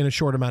Vegas in a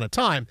short amount of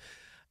time.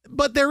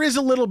 But there is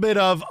a little bit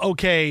of,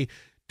 okay,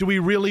 do we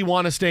really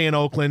want to stay in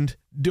Oakland,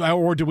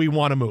 or do we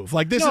want to move?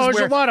 Like, this is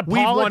where a lot of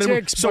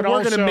politics, so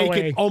we're going to make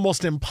it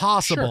almost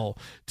impossible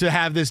to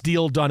have this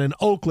deal done in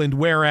Oakland,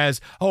 whereas,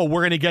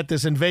 we're going to get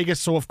this in Vegas,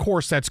 so of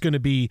course that's going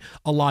to be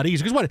a lot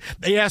easier. Because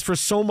they asked for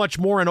so much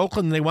more in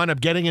Oakland than they wound up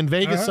getting in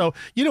Vegas, so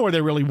you know where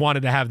they really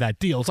wanted to have that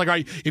deal. It's like, all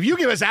right, if you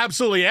give us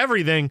absolutely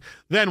everything,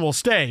 then we'll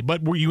stay.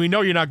 But we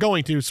know you're not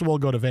going to, so we'll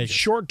go to Vegas.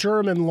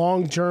 Short-term and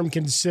long-term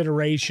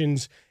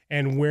considerations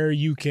and where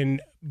you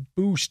can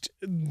boost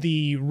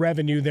the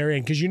revenue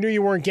therein, because you knew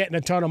you weren't getting a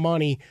ton of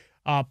money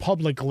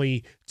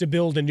publicly to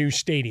build a new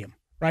stadium,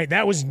 right?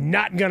 That was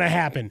not going to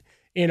happen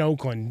in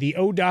Oakland. The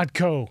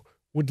O.co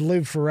would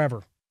live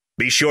forever.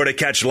 Be sure to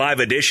catch live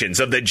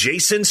editions of The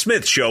Jason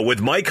Smith Show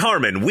with Mike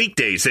Harmon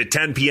weekdays at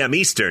 10 p.m.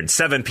 Eastern,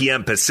 7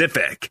 p.m.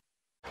 Pacific.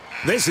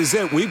 This is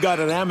it. We've got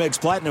an Amex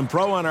Platinum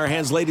Pro on our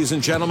hands, ladies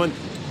and gentlemen.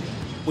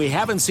 We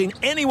haven't seen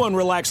anyone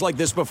relax like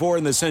this before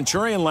in the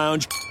Centurion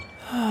Lounge.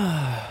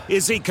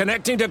 Is he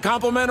connecting to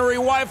complimentary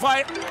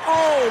Wi-Fi?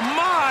 Oh,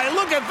 my!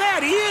 Look at that!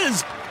 He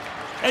is!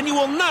 And you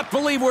will not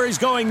believe where he's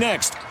going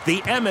next.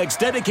 The Amex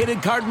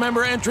dedicated card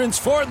member entrance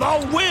for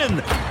the win!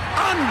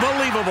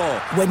 Unbelievable!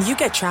 When you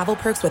get travel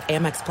perks with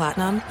Amex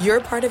Platinum, you're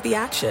part of the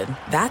action.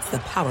 That's the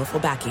powerful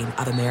backing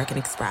of American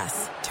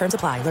Express. Terms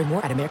apply. Learn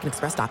more at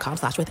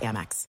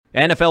americanexpress.com/withAmex.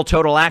 NFL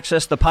Total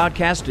Access, the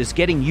podcast, is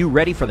getting you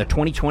ready for the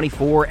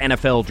 2024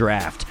 NFL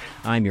Draft.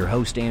 I'm your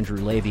host, Andrew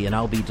Levy, and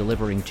I'll be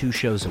delivering 2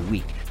 shows a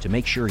week to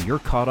make sure you're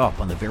caught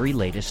up on the very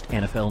latest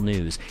NFL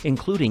news,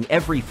 including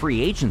every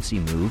free agency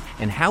move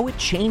and how it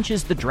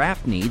changes the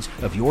draft needs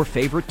of your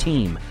favorite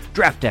team.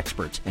 Draft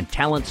experts and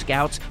talent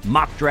scouts,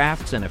 mock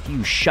drafts, and a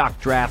few shock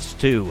drafts,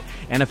 too.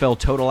 NFL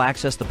Total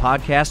Access, the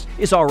podcast,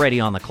 is already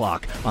on the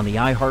clock on the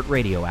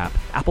iHeartRadio app,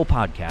 Apple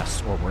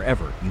Podcasts, or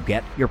wherever you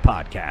get your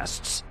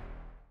podcasts.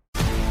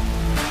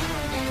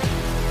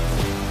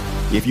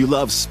 If you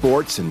love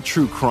sports and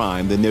true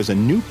crime, then there's a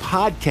new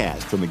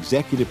podcast from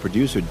executive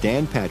producer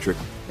Dan Patrick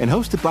and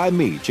hosted by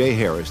me, Jay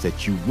Harris,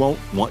 that you won't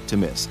want to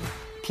miss.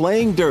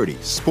 Playing Dirty: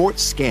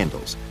 Sports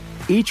Scandals.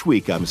 Each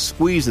week, I'm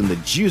squeezing the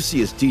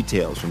juiciest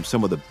details from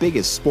some of the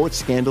biggest sports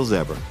scandals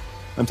ever.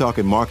 I'm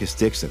talking Marcus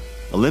Dixon,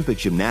 Olympic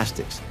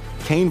gymnastics,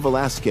 Cain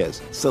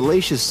Velasquez,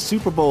 salacious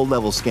Super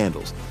Bowl-level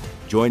scandals.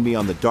 Join me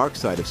on the dark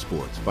side of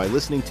sports by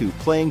listening to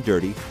Playing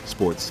Dirty: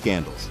 Sports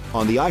Scandals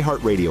on the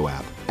iHeartRadio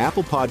app,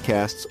 Apple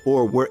Podcasts,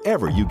 or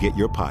wherever you get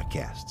your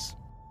podcasts.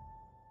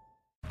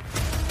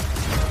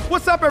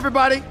 What's up,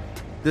 everybody?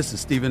 This is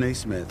Stephen A.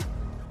 Smith.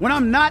 When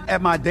I'm not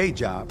at my day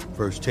job,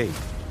 First Take,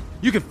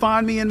 you can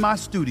find me in my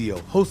studio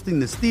hosting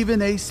the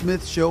Stephen A.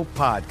 Smith Show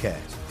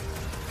podcast.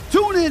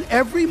 Tune in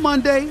every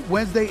Monday,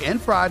 Wednesday, and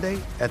Friday,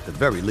 at the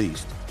very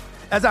least,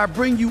 as I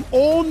bring you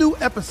all new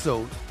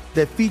episodes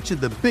that feature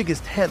the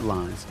biggest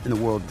headlines in the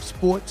world of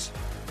sports,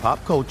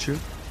 pop culture,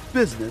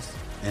 business,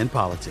 and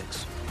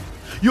politics.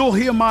 You'll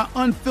hear my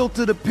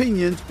unfiltered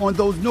opinions on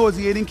those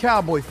nauseating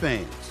Cowboy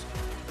fans,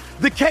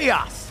 the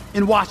chaos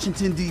in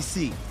Washington,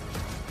 D.C.,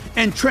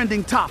 and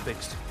trending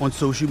topics on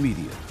social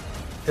media,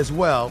 as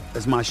well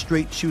as my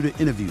straight shooter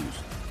interviews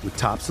with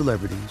top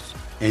celebrities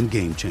and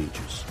game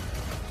changers.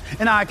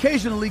 And I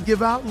occasionally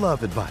give out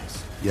love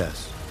advice.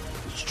 Yes,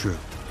 it's true.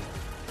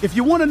 If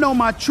you want to know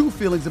my true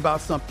feelings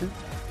about something,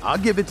 I'll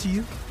give it to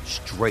you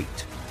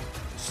straight.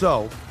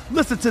 So,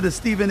 listen to the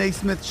Stephen A.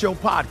 Smith Show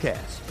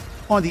podcast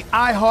on the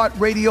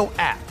iHeartRadio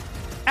app,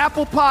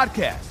 Apple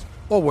Podcasts,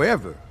 or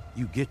wherever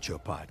you get your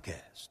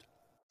podcast.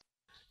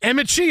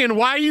 Emmett Sheehan,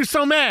 why are you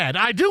so mad?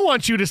 I do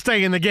want you to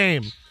stay in the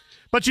game,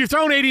 but you've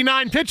thrown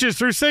 89 pitches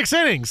through 6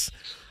 innings.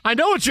 I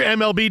know it's your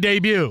MLB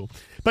debut,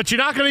 but you're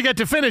not going to get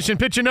to finish and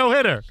pitch a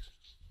no-hitter.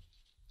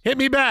 Hit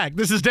me back.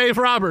 This is Dave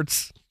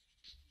Roberts.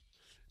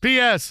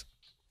 P.S.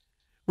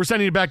 We're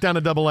sending you back down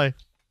to Double-A.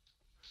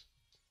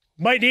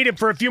 Might need him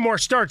for a few more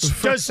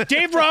starts. Does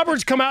Dave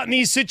Roberts come out in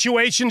these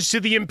situations to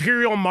the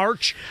Imperial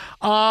March?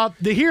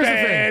 Here's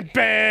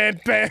the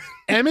thing.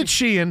 Emmett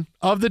Sheehan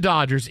of the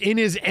Dodgers, in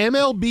his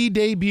MLB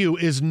debut,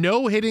 is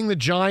no-hitting the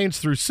Giants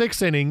through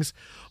 6 innings.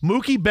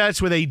 Mookie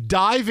Betts with a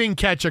diving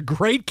catch, a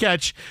great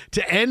catch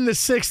to end the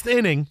 6th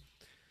inning.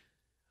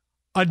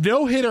 A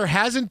no-hitter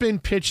hasn't been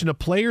pitched in a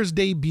player's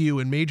debut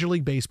in Major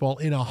League Baseball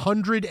in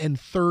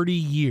 130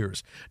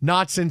 years.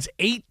 Not since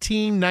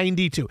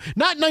 1892.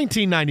 Not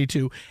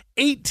 1992,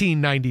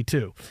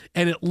 1892.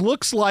 And it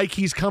looks like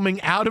he's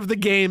coming out of the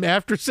game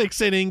after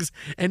 6 innings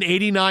and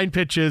 89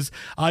 pitches.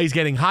 He's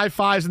getting high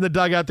fives in the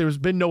dugout. There's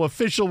been no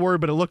official word,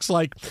 but it looks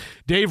like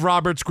Dave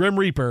Roberts, Grim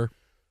Reaper,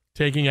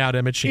 taking out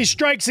Emmett Sheehan. He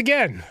strikes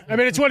again. I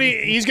mean, it's what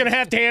he's going to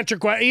have to answer.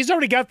 He's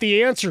already got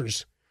the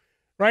answers.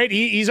 Right?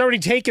 He's already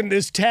taken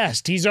this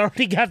test. He's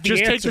already got the answers.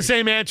 Just take the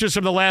same answers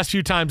from the last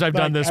few times I've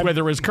done this, whether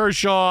it was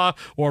Kershaw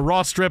or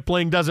Ross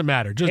Stripling, doesn't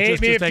matter. Just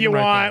if take you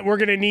right want, there. we're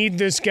going to need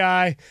this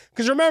guy.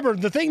 Because remember,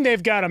 the thing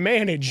they've got to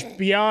manage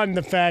beyond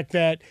the fact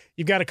that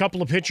you've got a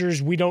couple of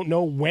pitchers, we don't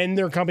know when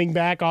they're coming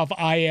back off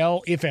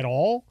IL, if at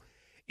all,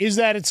 is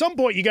that at some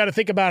point you got to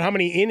think about how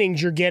many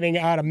innings you're getting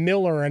out of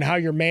Miller and how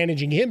you're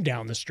managing him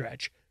down the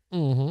stretch.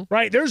 Mm-hmm.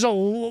 Right? There's a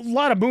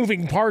lot of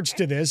moving parts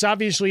to this.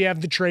 Obviously, you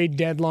have the trade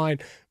deadline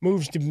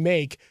moves to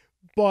make.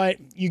 But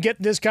you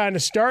get this kind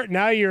of start,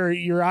 now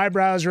your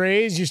eyebrows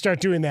raised, you start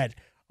doing that.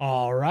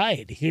 All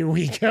right, here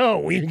we go.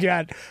 We've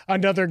got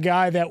another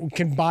guy that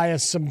can buy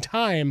us some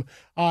time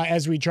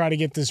as we try to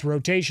get this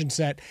rotation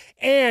set.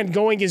 And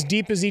going as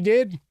deep as he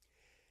did,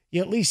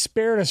 you at least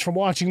spared us from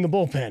watching the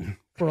bullpen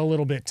for a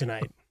little bit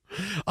tonight.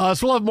 So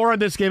we'll have more on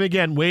this game.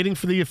 Again, waiting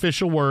for the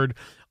official word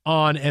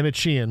on Emmett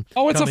Sheehan.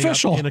 Oh, it's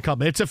official. In a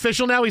couple. It's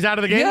official now? He's out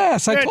of the game?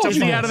 Yes, I told you. Is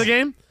he out of the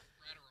game?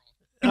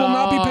 He will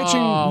not be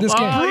pitching this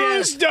game.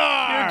 Bruce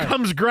Dar! Here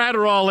comes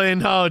Gratterall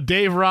in. Oh,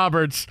 Dave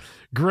Roberts,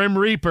 Grim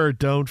Reaper.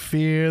 Don't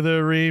fear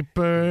the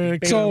Reaper.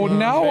 So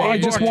now I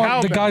just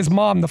want the guy's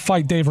mom to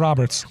fight Dave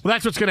Roberts. Well,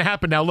 that's what's going to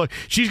happen now. Look,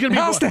 she's going to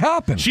be. It has to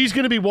happen. She's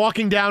going to be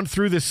walking down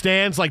through the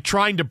stands, like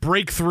trying to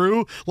break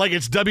through, like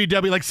it's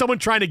WWE, like someone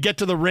trying to get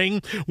to the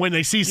ring when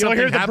they see something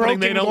happening. happening.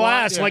 They don't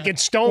glass, like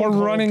it's Stone Or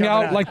Cold running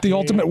out like the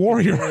Ultimate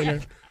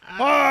Warrior.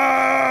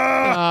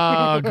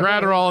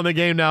 Gratterall in the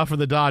game now for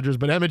the Dodgers,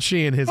 but Emmett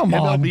Sheehan, his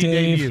MLB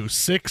debut,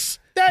 6.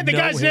 The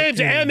guy's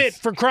name's Emmett,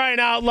 for crying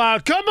out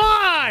loud. Come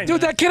on!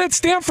 Dude, that kid at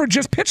Stanford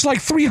just pitched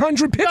like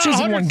 300 pitches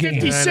in one game.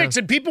 156,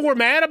 and people were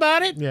mad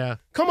about it? Yeah.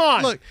 Come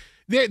on. Look,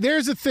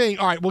 there's a thing.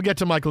 All right, we'll get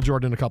to Michael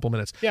Jordan in a couple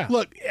minutes. Yeah.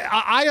 Look,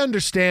 I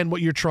understand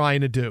what you're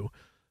trying to do,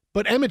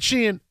 but Emmett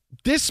Sheehan,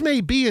 this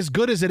may be as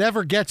good as it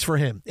ever gets for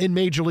him in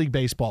Major League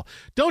Baseball.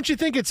 Don't you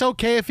think it's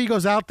okay if he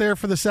goes out there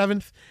for the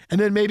 7th and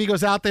then maybe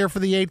goes out there for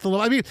the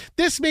 8th? I mean,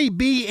 this may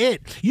be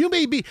it.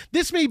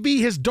 This may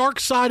be his dark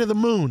side of the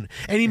moon,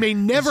 and he may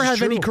never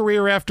have any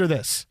career after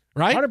this.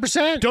 Right?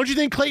 100%. Don't you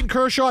think Clayton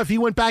Kershaw, if he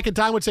went back in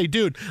time, would say,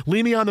 dude,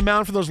 leave me on the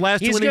mound for those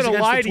last 2 innings against the Twins?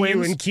 He's going to lie to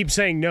you and keep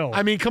saying no.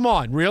 I mean, come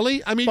on,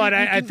 really? I mean, but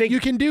I think you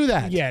can do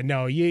that. Yeah,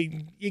 no,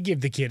 you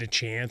give the kid a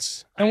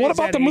chance. And what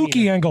about the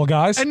Mookie angle,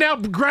 guys? And now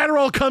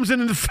Gratterall comes in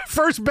and the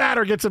first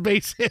batter gets a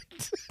base hit.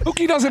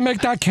 Mookie doesn't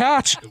make that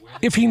catch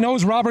if he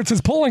knows Roberts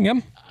is pulling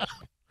him.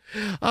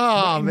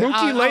 Oh, man.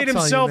 Mookie laid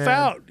himself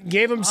out,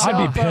 gave himself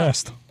I'd be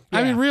pissed.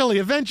 I mean, really,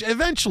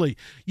 eventually,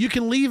 you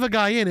can leave a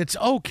guy in. It's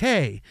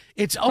okay.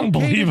 It's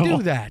okay to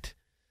do that.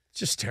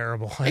 Just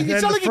terrible. And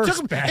it's not like you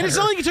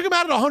took him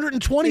out at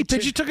 120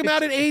 pitches. You took him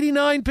out at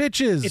 89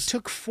 pitches. It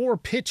took 4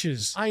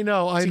 pitches. I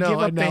know.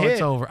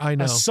 It's over. I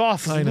know. A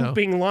soft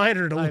looping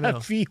liner to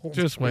left field.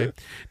 Just wait.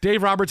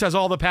 Dave Roberts has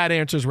all the pat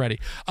answers ready.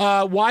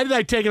 Why did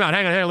I take him out?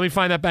 Hang on. Let me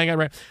find that bang out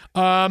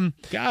right.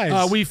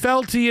 Guys. We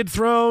felt he had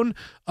thrown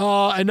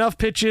enough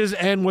pitches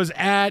and was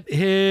at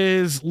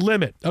his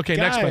limit. Okay,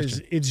 next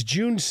question. It's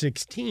June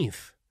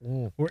 16th.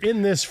 We're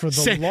in this for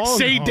the long haul.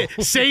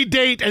 Say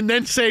date and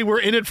then say we're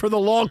in it for the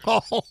long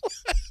haul.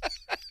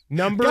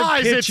 Number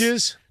of pitches.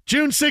 It's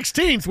June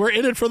 16th. We're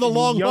in it for the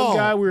long haul. Young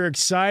guy, we were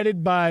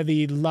excited by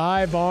the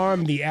live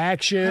arm, the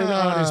action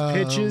on his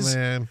pitches.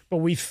 Man. But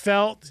we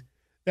felt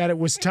that it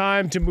was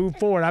time to move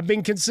forward. I've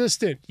been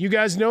consistent. You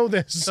guys know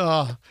this.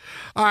 All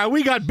right,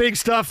 we got big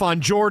stuff on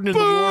Jordan and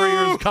the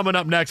Warriors coming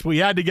up next. We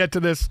had to get to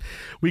this.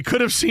 We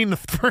could have seen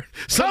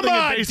something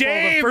in baseball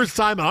Dave. the first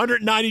time in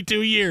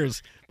 192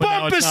 years. But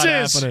now it's not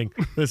happening.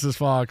 This is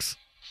Fox.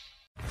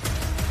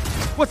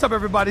 What's up,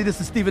 everybody?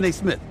 This is Stephen A.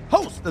 Smith,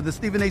 host of the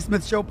Stephen A.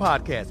 Smith Show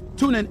podcast.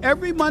 Tune in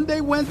every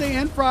Monday, Wednesday,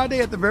 and Friday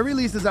at the very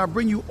least as I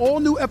bring you all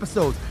new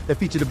episodes that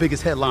feature the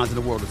biggest headlines in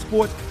the world of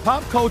sports,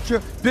 pop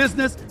culture,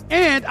 business,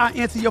 and I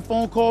answer your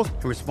phone calls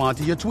and respond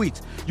to your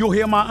tweets. You'll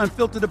hear my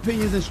unfiltered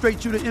opinions and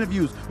straight-shooter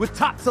interviews with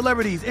top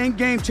celebrities and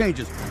game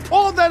changers.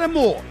 All that and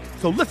more.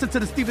 So listen to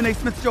the Stephen A.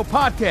 Smith Show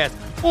podcast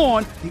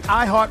on the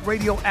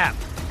iHeartRadio app,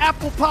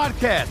 Apple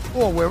Podcasts,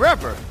 or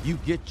wherever you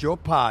get your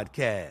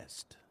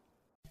podcast.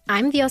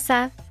 I'm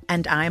Diosa.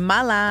 And I'm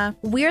Mala.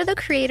 We're the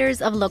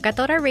creators of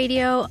Locatora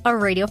Radio, a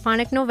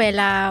radiophonic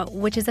novela,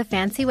 which is a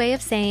fancy way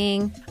of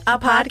saying a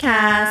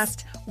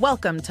podcast.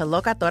 Welcome to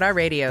Locatora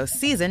Radio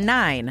Season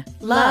 9.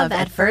 Love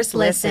at First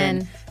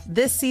Listen.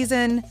 This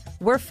season,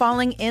 we're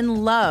falling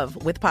in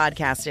love with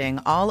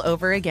podcasting all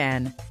over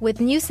again.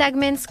 With new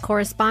segments,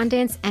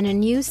 correspondence, and a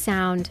new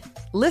sound.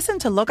 Listen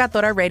to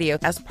Locatora Radio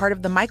as part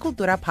of the My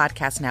Cultura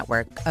Podcast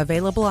Network,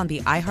 available on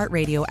the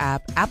iHeartRadio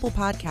app, Apple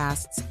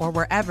Podcasts, or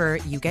wherever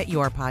you get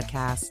your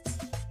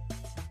podcasts.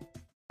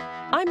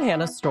 I'm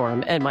Hannah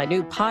Storm, and my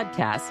new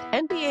podcast,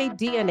 NBA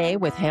DNA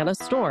with Hannah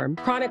Storm,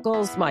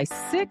 chronicles my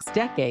 6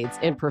 decades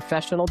in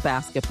professional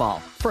basketball.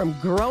 From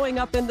growing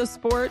up in the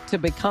sport to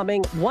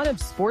becoming one of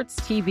sports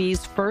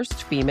TV's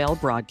first female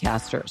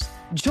broadcasters.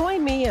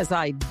 Join me as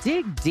I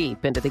dig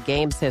deep into the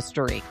game's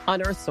history,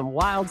 unearth some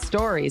wild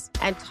stories,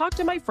 and talk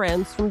to my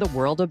friends from the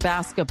world of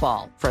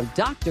basketball, from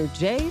Dr.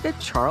 J to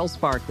Charles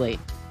Barkley.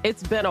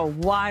 It's been a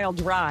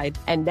wild ride,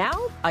 and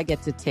now I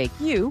get to take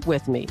you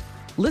with me.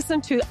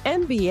 Listen to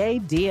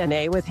NBA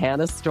DNA with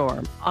Hannah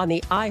Storm on the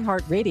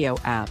iHeartRadio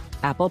app,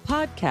 Apple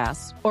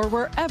Podcasts, or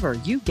wherever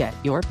you get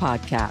your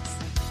podcasts.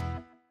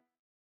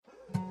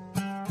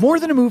 More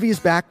Than a Movie is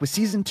back with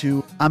Season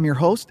 2. I'm your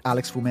host,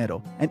 Alex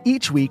Fumero, and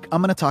each week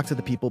I'm going to talk to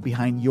the people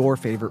behind your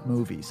favorite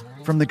movies.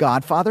 From The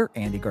Godfather,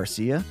 Andy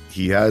Garcia.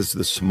 He has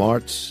the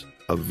smarts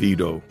of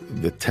Vito,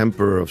 the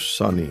temper of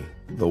Sonny,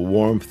 the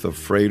warmth of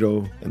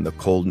Fredo, and the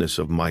coldness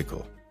of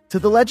Michael. To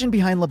the legend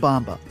behind La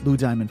Bamba, Lou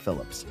Diamond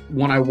Phillips.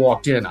 When I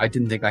walked in, I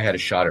didn't think I had a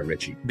shot at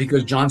Richie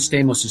because John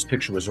Stamos'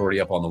 picture was already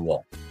up on the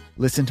wall.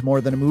 Listen to More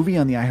Than a Movie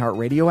on the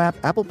iHeartRadio app,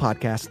 Apple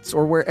Podcasts,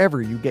 or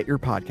wherever you get your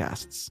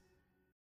podcasts.